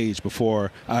engaged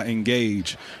before I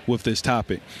engage with this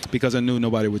topic, because I knew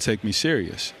nobody would take me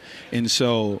serious. And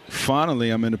so finally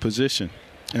I'm in a position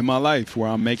in my life where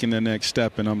I'm making the next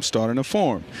step, and I'm starting a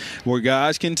forum where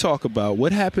guys can talk about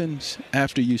what happens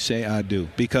after you say I do,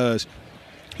 because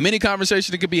many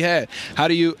conversations that could be had. How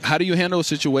do you handle a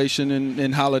situation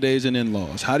in holidays and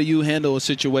in-laws? How do you handle a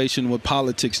situation with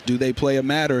politics? Do they play a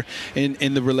matter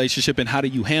in the relationship, and how do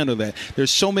you handle that?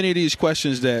 There's so many of these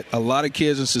questions that a lot of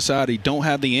kids in society don't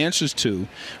have the answers to,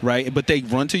 right? But they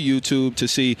run to YouTube to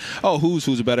see,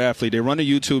 who's a better athlete. They run to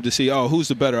YouTube to see, who's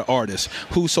the better artist?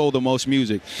 Who sold the most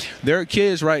music? There are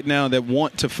kids right now that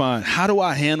want to find, how do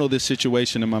I handle this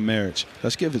situation in my marriage?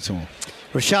 Let's give it to them.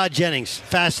 Rashad Jennings,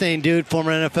 fascinating dude,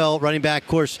 former NFL running back. Of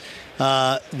course,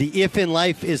 The If in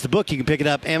Life is the book. You can pick it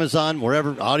up Amazon,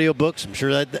 wherever, audiobooks. I'm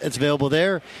sure that it's available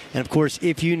there. And, of course,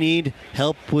 if you need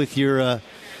help with your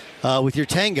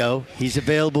tango, he's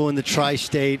available in the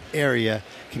tri-state area.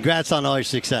 Congrats on all your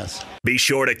success. Be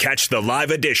sure to catch the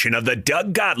live edition of the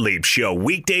Doug Gottlieb Show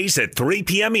weekdays at 3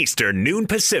 p.m. Eastern, noon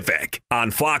Pacific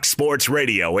on Fox Sports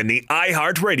Radio and the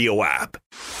iHeart Radio app.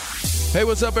 Hey,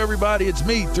 what's up, everybody? It's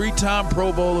me, three-time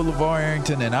Pro Bowler LeVar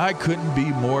Arrington, and I couldn't be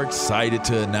more excited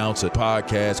to announce a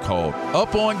podcast called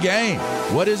Up on Game.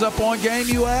 What is Up on Game,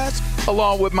 you ask?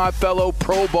 Along with my fellow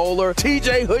Pro Bowler,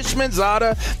 TJ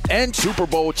Hushmanzada, and Super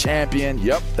Bowl champion,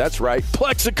 yep, that's right,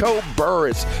 Plexico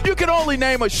Burress. You can only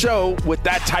name a show with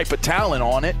that type of talent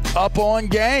on it. Up on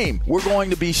Game. We're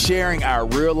going to be sharing our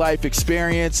real-life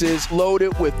experiences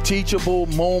loaded with teachable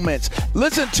moments.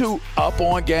 Listen to Up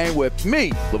on Game with me,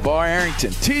 LeVar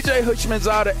Arrington, TJ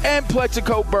Hushmanzada, and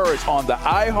Plexico Burress on the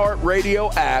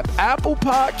iHeartRadio app, Apple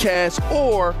Podcasts,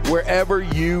 or wherever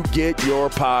you get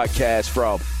your podcast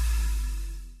from.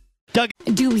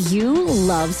 Do you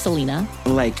love Selena?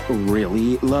 Like,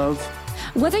 really love?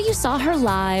 Whether you saw her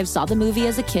live, saw the movie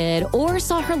as a kid, or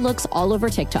saw her looks all over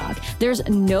TikTok, there's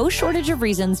no shortage of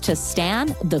reasons to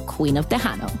stan the Queen of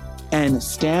Tejano. And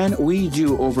Stan, we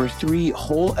do over 3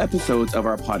 whole episodes of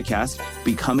our podcast,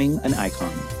 Becoming an Icon.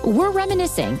 We're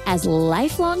reminiscing as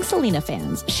lifelong Selena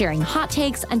fans, sharing hot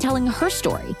takes and telling her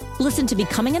story. Listen to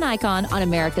Becoming an Icon on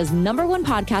America's #1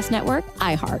 podcast network,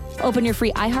 iHeart. Open your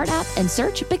free iHeart app and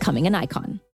search Becoming an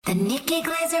Icon. The Nikki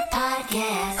Glaser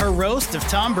Podcast. Her roast of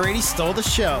Tom Brady stole the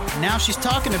show. Now she's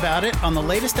talking about it on the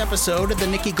latest episode of the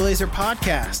Nikki Glaser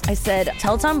Podcast. I said,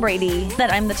 tell Tom Brady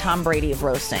that I'm the Tom Brady of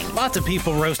roasting. Lots of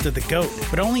people roasted the GOAT,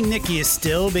 but only Nikki is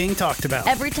still being talked about.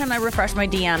 Every time I refresh my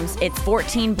DMs, it's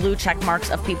 14 blue check marks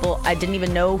of people I didn't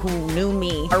even know who knew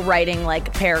me are writing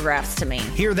like paragraphs to me.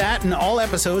 Hear that in all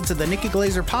episodes of the Nikki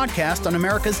Glaser Podcast on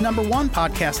America's #1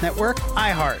 podcast network,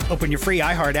 iHeart. Open your free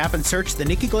iHeart app and search the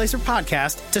Nikki Glaser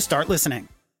Podcast to start listening.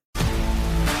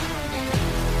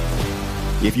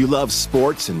 If you love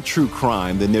sports and true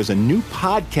crime, then there's a new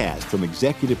podcast from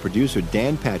executive producer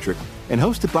Dan Patrick and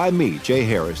hosted by me, Jay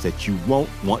Harris, that you won't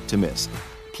want to miss.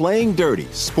 Playing Dirty: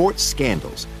 Sports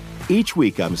Scandals. Each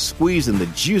week, I'm squeezing the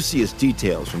juiciest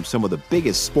details from some of the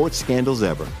biggest sports scandals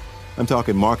ever. I'm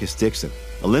talking Marcus Dixon,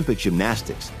 Olympic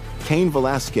gymnastics, Cain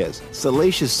Velasquez,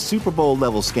 salacious Super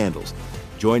Bowl-level scandals.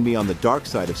 Join me on the dark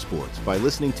side of sports by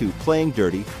listening to Playing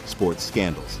Dirty: Sports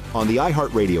Scandals on the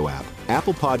iHeartRadio app,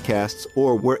 Apple Podcasts,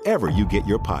 or wherever you get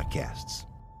your podcasts.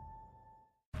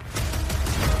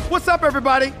 What's up,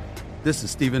 everybody? This is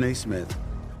Stephen A. Smith.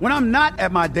 When I'm not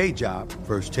at my day job,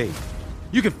 First Take,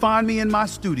 you can find me in my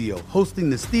studio hosting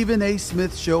the Stephen A.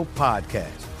 Smith Show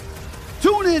podcast.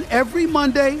 Tune in every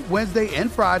Monday, Wednesday,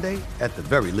 and Friday, at the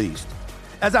very least,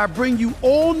 as I bring you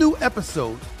all new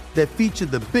episodes that feature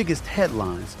the biggest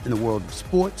headlines in the world of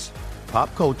sports,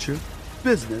 pop culture,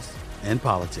 business, and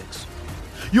politics.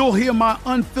 You'll hear my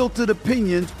unfiltered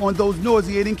opinions on those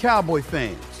nauseating Cowboy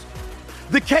fans,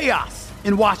 the chaos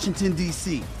in Washington,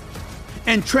 D.C.,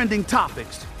 and trending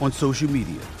topics on social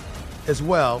media, as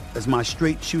well as my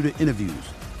straight shooter interviews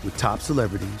with top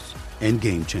celebrities and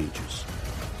game changers.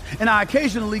 And I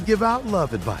occasionally give out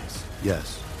love advice.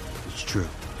 Yes, it's true.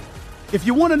 If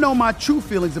you want to know my true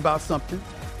feelings about something,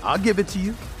 I'll give it to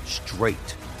you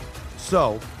straight.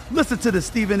 So, listen to the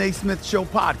Stephen A. Smith Show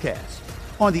podcast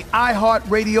on the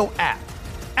iHeartRadio app,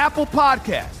 Apple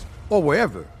Podcasts, or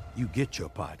wherever you get your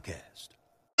podcast.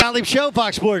 Gottlieb Show,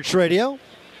 Fox Sports Radio.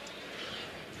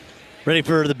 Ready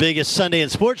for the biggest Sunday in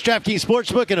sports. DraftKings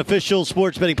Sportsbook, an official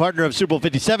sports betting partner of Super Bowl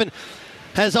 57.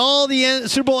 has all the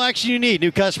Super Bowl action you need.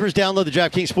 New customers download the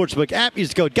DraftKings Sportsbook app. Use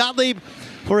the code Gottlieb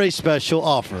for a special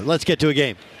offer. Let's get to a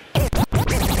game.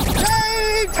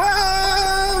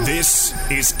 This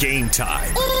is Game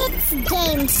Time. It's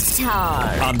game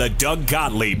time. On the Doug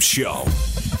Gottlieb Show.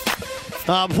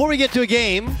 Before we get to a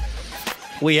game,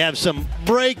 we have some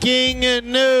breaking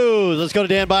news. Let's go to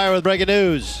Dan Byer with breaking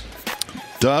news.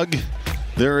 Doug,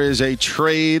 there is a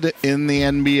trade in the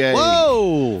NBA.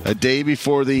 Whoa! A day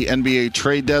before the NBA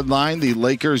trade deadline, the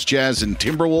Lakers, Jazz, and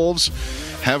Timberwolves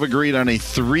have agreed on a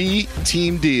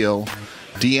 3-team deal.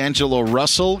 D'Angelo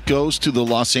Russell goes to the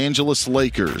Los Angeles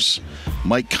Lakers.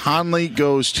 Mike Conley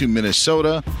goes to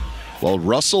Minnesota, while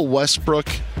Russell Westbrook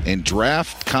and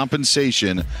draft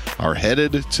compensation are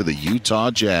headed to the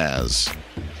Utah Jazz.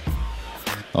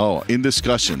 Oh, in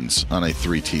discussions on a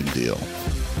 3-team deal.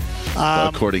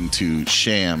 According to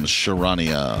Shams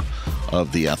Charania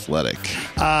of The Athletic.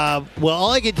 Well,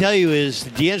 all I can tell you is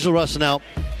D'Angelo Russell. Now,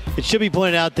 it should be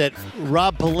pointed out that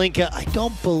Rob Pelinka, I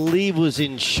don't believe, was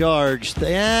in charge.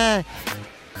 I'm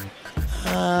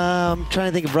trying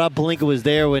to think if Rob Pelinka was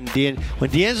there when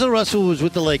D'Angelo Russell was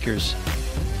with the Lakers.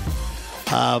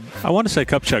 I want to say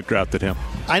Kupchak drafted him.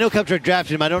 I know Kupchak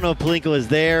drafted him. I don't know if Pelinka was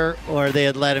there or they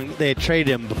had traded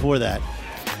him before that.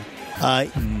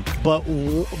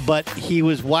 But he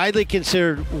was widely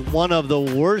considered one of the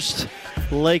worst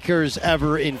Lakers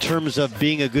ever in terms of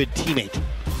being a good teammate.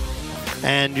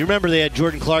 And you remember they had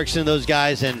Jordan Clarkson and those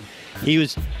guys, and he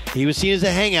was seen as a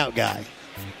hangout guy.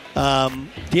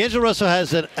 D'Angelo Russell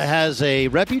has a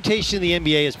reputation in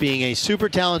the NBA as being a super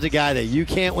talented guy that you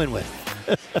can't win with.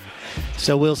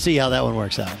 So we'll see how that one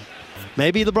works out.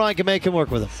 Maybe LeBron can make him work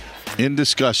with him. In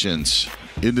discussions.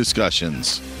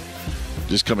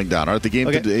 Just coming down. All right, the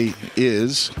game today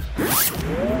is...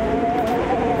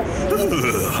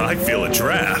 I feel a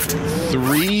draft.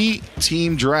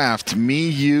 3-team draft. Me,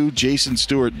 you, Jason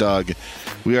Stewart, Doug.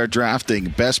 We are drafting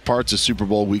best parts of Super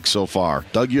Bowl week so far.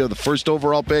 Doug, you have the first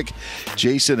overall pick.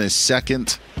 Jason is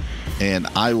second. And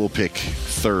I will pick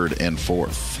third and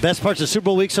fourth. Best parts of Super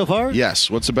Bowl week so far?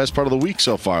 Yes. What's the best part of the week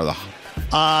so far?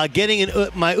 Getting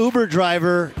my Uber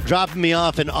driver dropping me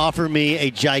off and offer me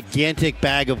a gigantic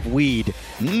bag of weed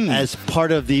as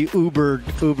part of the Uber.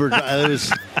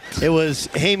 It was,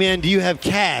 hey man, do you have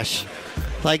cash?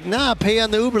 Like, nah, pay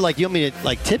on the Uber. Like, you want me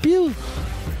to tip you?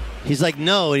 He's like,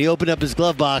 no. And he opened up his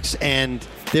glove box and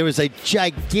there was a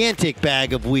gigantic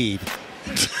bag of weed.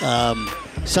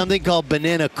 Something called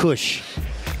Banana Kush.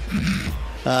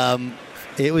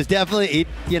 It was definitely,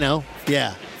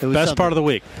 yeah. It was best part of the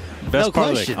week. Best part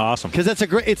of the week. Awesome. Because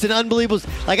it's an unbelievable,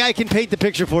 I can paint the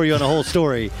picture for you on a whole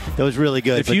story. That was really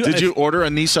good. Did you order a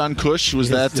Nissan Kush? Was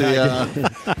that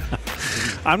the...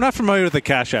 I'm not familiar with the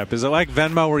Cash App. Is it like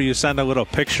Venmo where you send a little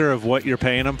picture of what you're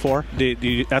paying them for? Do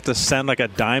you have to send like a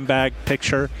dime bag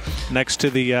picture next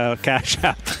to the Cash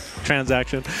App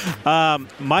transaction?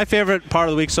 My favorite part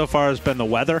of the week so far has been the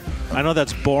weather. I know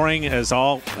that's boring as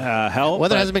all hell.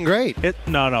 Weather hasn't been great.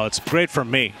 No, it's great for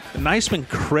me. Nice and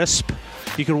crisp.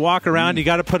 You can walk around. You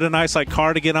got to put a nice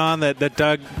cardigan on that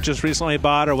Doug just recently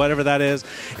bought or whatever that is.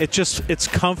 It's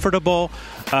comfortable.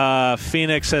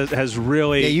 Phoenix has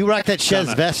really. Yeah, you rocked that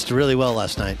Chez vest really well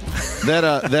last night.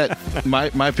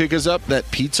 My pick is up.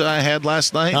 That pizza I had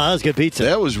last night. Oh, that was good pizza.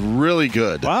 That was really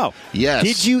good. Wow. Yes.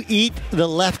 Did you eat the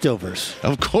leftovers?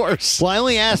 Of course. Well, I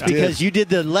only asked because you did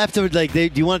the leftovers. Do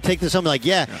you want to take this home? Like,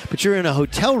 yeah, but you're in a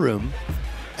hotel room.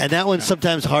 And that one's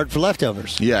sometimes hard for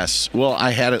leftovers. Yes. Well,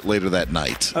 I had it later that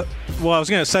night. I was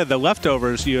going to say the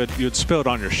leftovers you had spilled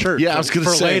on your shirt. Yeah, I was going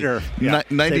to say later.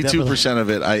 92% of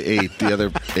it I ate. The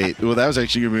other 8. Well, that was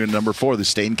actually going to be number 4. The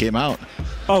stain came out.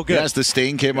 Oh, good. Yes, the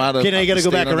stain came out. Okay, now you got to go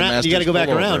back around. You got to go back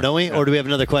around, don't we? Or do we have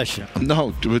another question?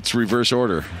 No, it's reverse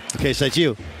order. Okay, so that's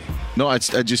you. No, I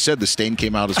just said the stain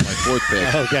came out as my fourth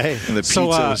pick. Okay. And the pizza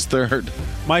was third.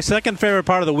 My second favorite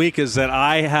part of the week is that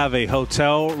I have a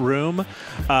hotel room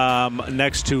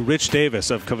next to Rich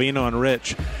Davis of Covino and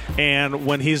Rich. And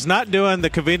when he's not doing the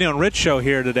Covino and Rich show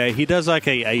here today, he does like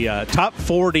a top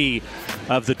 40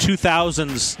 of the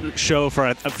 2000s show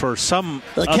for some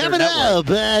coming network.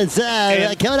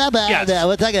 Coming up.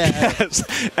 We'll talk about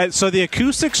And so the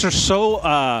acoustics are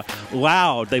so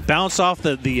loud. They bounce off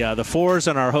the floors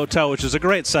in our hotel, which is a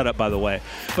great setup, by the way.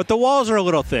 But the walls are a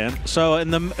little thin. So at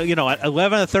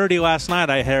 11:30 last night,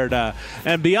 I heard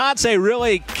and Beyonce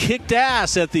really kicked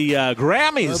ass at the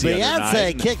Grammys. The other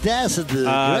night. Beyonce kicked ass at the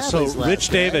Grammys. So Rich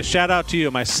Davis, shout out to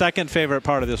you. My second favorite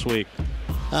part of this week.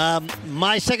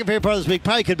 My second favorite part of this week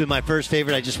probably could have been my first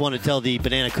favorite. I just want to tell the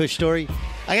Banana Kush story.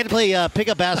 I got to play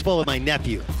pickup basketball with my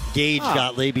nephew, Gage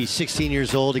Gottlieb. He's 16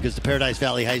 years old. He goes to Paradise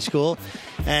Valley High School.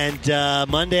 And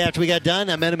Monday after we got done,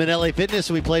 I met him in LA Fitness,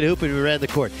 and we played hoop, and we ran the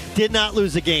court. Did not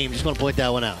lose the game. Just want to point that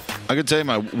one out. I can tell you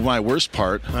my worst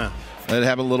part. That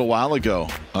happened a little while ago.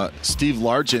 Steve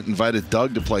Largent invited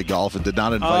Doug to play golf and did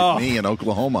not invite me in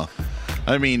Oklahoma.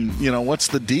 I mean, what's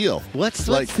the deal? What's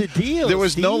the deal? There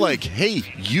was Steve? no hey,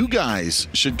 you guys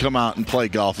should come out and play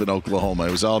golf in Oklahoma.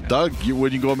 It was all, Doug,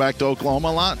 when you go back to Oklahoma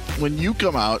a lot, when you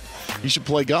come out, you should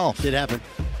play golf. Did happen.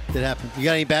 You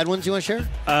got any bad ones you want to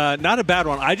share? Not a bad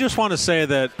one. I just want to say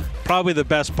that probably the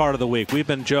best part of the week, we've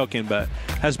been joking, but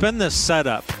has been this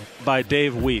setup by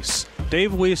Dave Weiss.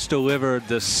 Dave Weiss delivered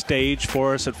the stage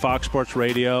for us at Fox Sports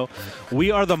Radio.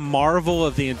 We are the marvel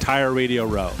of the entire radio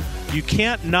row. You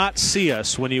can't not see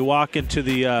us when you walk into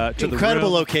the incredible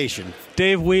room. Location.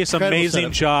 Dave Weiss, incredible amazing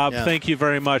setup. job. Yeah. Thank you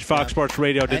very much. Fox Sports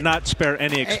Radio did not spare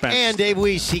any expense. And Dave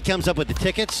Weiss, he comes up with the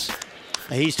tickets.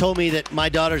 He's told me that my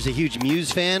daughter's a huge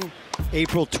Muse fan.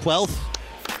 April 12th,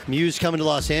 Muse coming to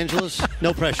Los Angeles.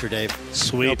 No pressure, Dave.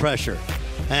 Sweet. No pressure.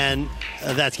 And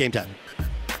that's game time.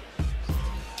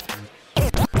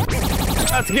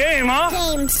 That's game,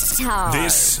 huh? Game time.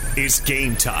 This is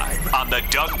Game Time on the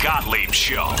Doug Gottlieb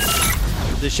Show.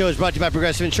 This show is brought to you by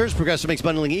Progressive Insurance. Progressive makes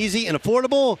bundling easy and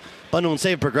affordable. Bundle and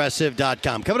save at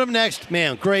Progressive.com. Coming up next,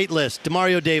 man, great list.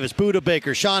 Demario Davis, Buda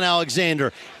Baker, Sean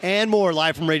Alexander, and more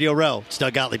live from Radio Row. It's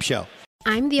Doug Gottlieb Show.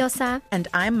 I'm Diosa. And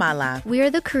I'm Mala. We are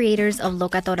the creators of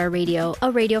Locatora Radio,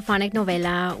 a radiophonic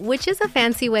novela, which is a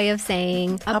fancy way of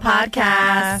saying a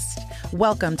podcast.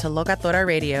 Welcome to Locatora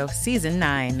Radio, Season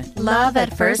 9. Love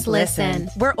at first listen.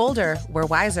 We're older, we're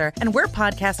wiser, and we're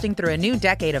podcasting through a new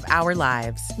decade of our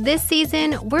lives. This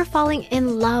season, we're falling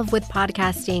in love with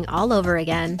podcasting all over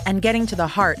again. And getting to the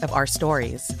heart of our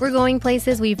stories. We're going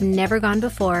places we've never gone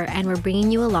before, and we're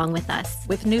bringing you along with us.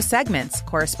 With new segments,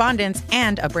 correspondence,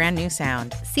 and a brand new sound.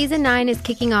 Season 9 is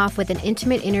kicking off with an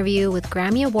intimate interview with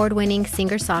Grammy Award-winning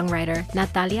singer-songwriter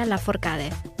Natalia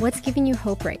Lafourcade. What's giving you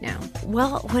hope right now?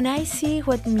 Well, when I see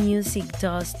what music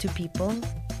does to people,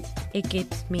 it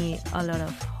gives me a lot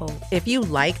of hope. If you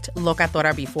liked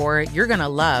Locatora before, you're going to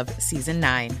love Season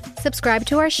 9. Subscribe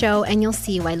to our show and you'll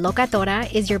see why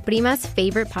Locatora is your prima's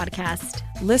favorite podcast.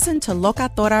 Listen to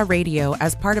Locatora Radio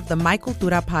as part of the My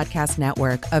Cultura Podcast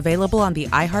Network, available on the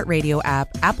iHeartRadio app,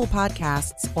 Apple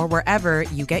Podcasts, or wherever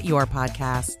you get your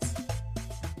podcasts.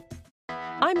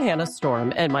 I'm Hannah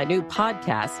Storm, and my new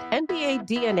podcast, NBA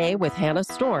DNA with Hannah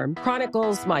Storm,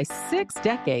 chronicles my 6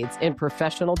 decades in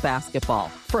professional basketball.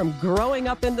 From growing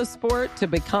up in the sport to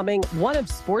becoming one of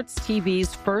sports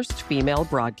TV's first female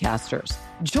broadcasters.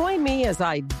 Join me as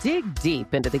I dig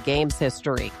deep into the game's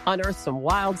history, unearth some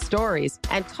wild stories,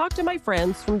 and talk to my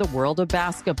friends from the world of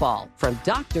basketball, from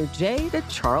Dr. J to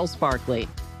Charles Barkley.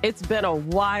 It's been a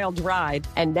wild ride,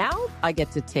 and now I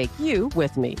get to take you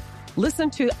with me. Listen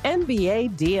to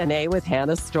NBA DNA with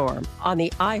Hannah Storm on the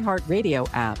iHeartRadio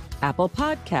app, Apple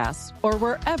Podcasts, or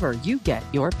wherever you get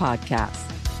your podcasts.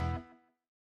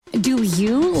 Do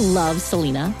you love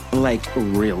Selena? Like,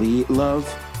 really love?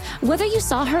 Whether you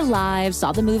saw her live,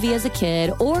 saw the movie as a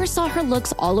kid, or saw her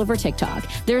looks all over TikTok,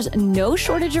 there's no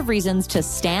shortage of reasons to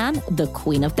stan the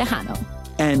Queen of Tejano.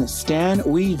 And Stan,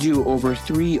 we do over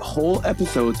 3 whole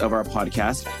episodes of our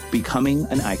podcast, Becoming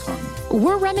an Icon.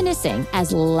 We're reminiscing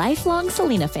as lifelong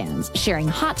Selena fans, sharing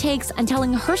hot takes and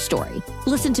telling her story.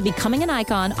 Listen to Becoming an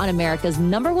Icon on America's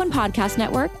 #1 podcast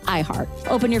network, iHeart.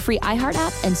 Open your free iHeart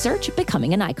app and search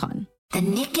Becoming an Icon. The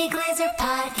Nikki Glaser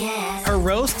Podcast. Her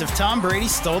roast of Tom Brady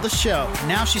stole the show.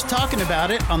 Now she's talking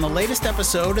about it on the latest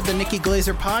episode of the Nikki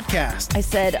Glaser Podcast. I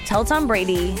said, tell Tom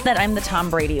Brady that I'm the Tom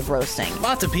Brady of roasting.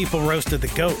 Lots of people roasted the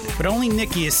GOAT, but only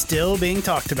Nikki is still being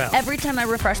talked about. Every time I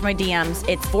refresh my DMs,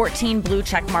 it's 14 blue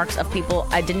check marks of people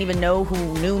I didn't even know who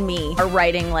knew me are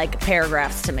writing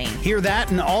paragraphs to me. Hear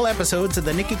that in all episodes of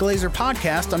the Nikki Glaser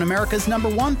Podcast on America's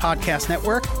 #1 podcast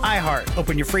network, iHeart.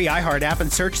 Open your free iHeart app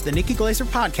and search the Nikki Glaser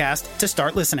Podcast to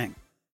start listening.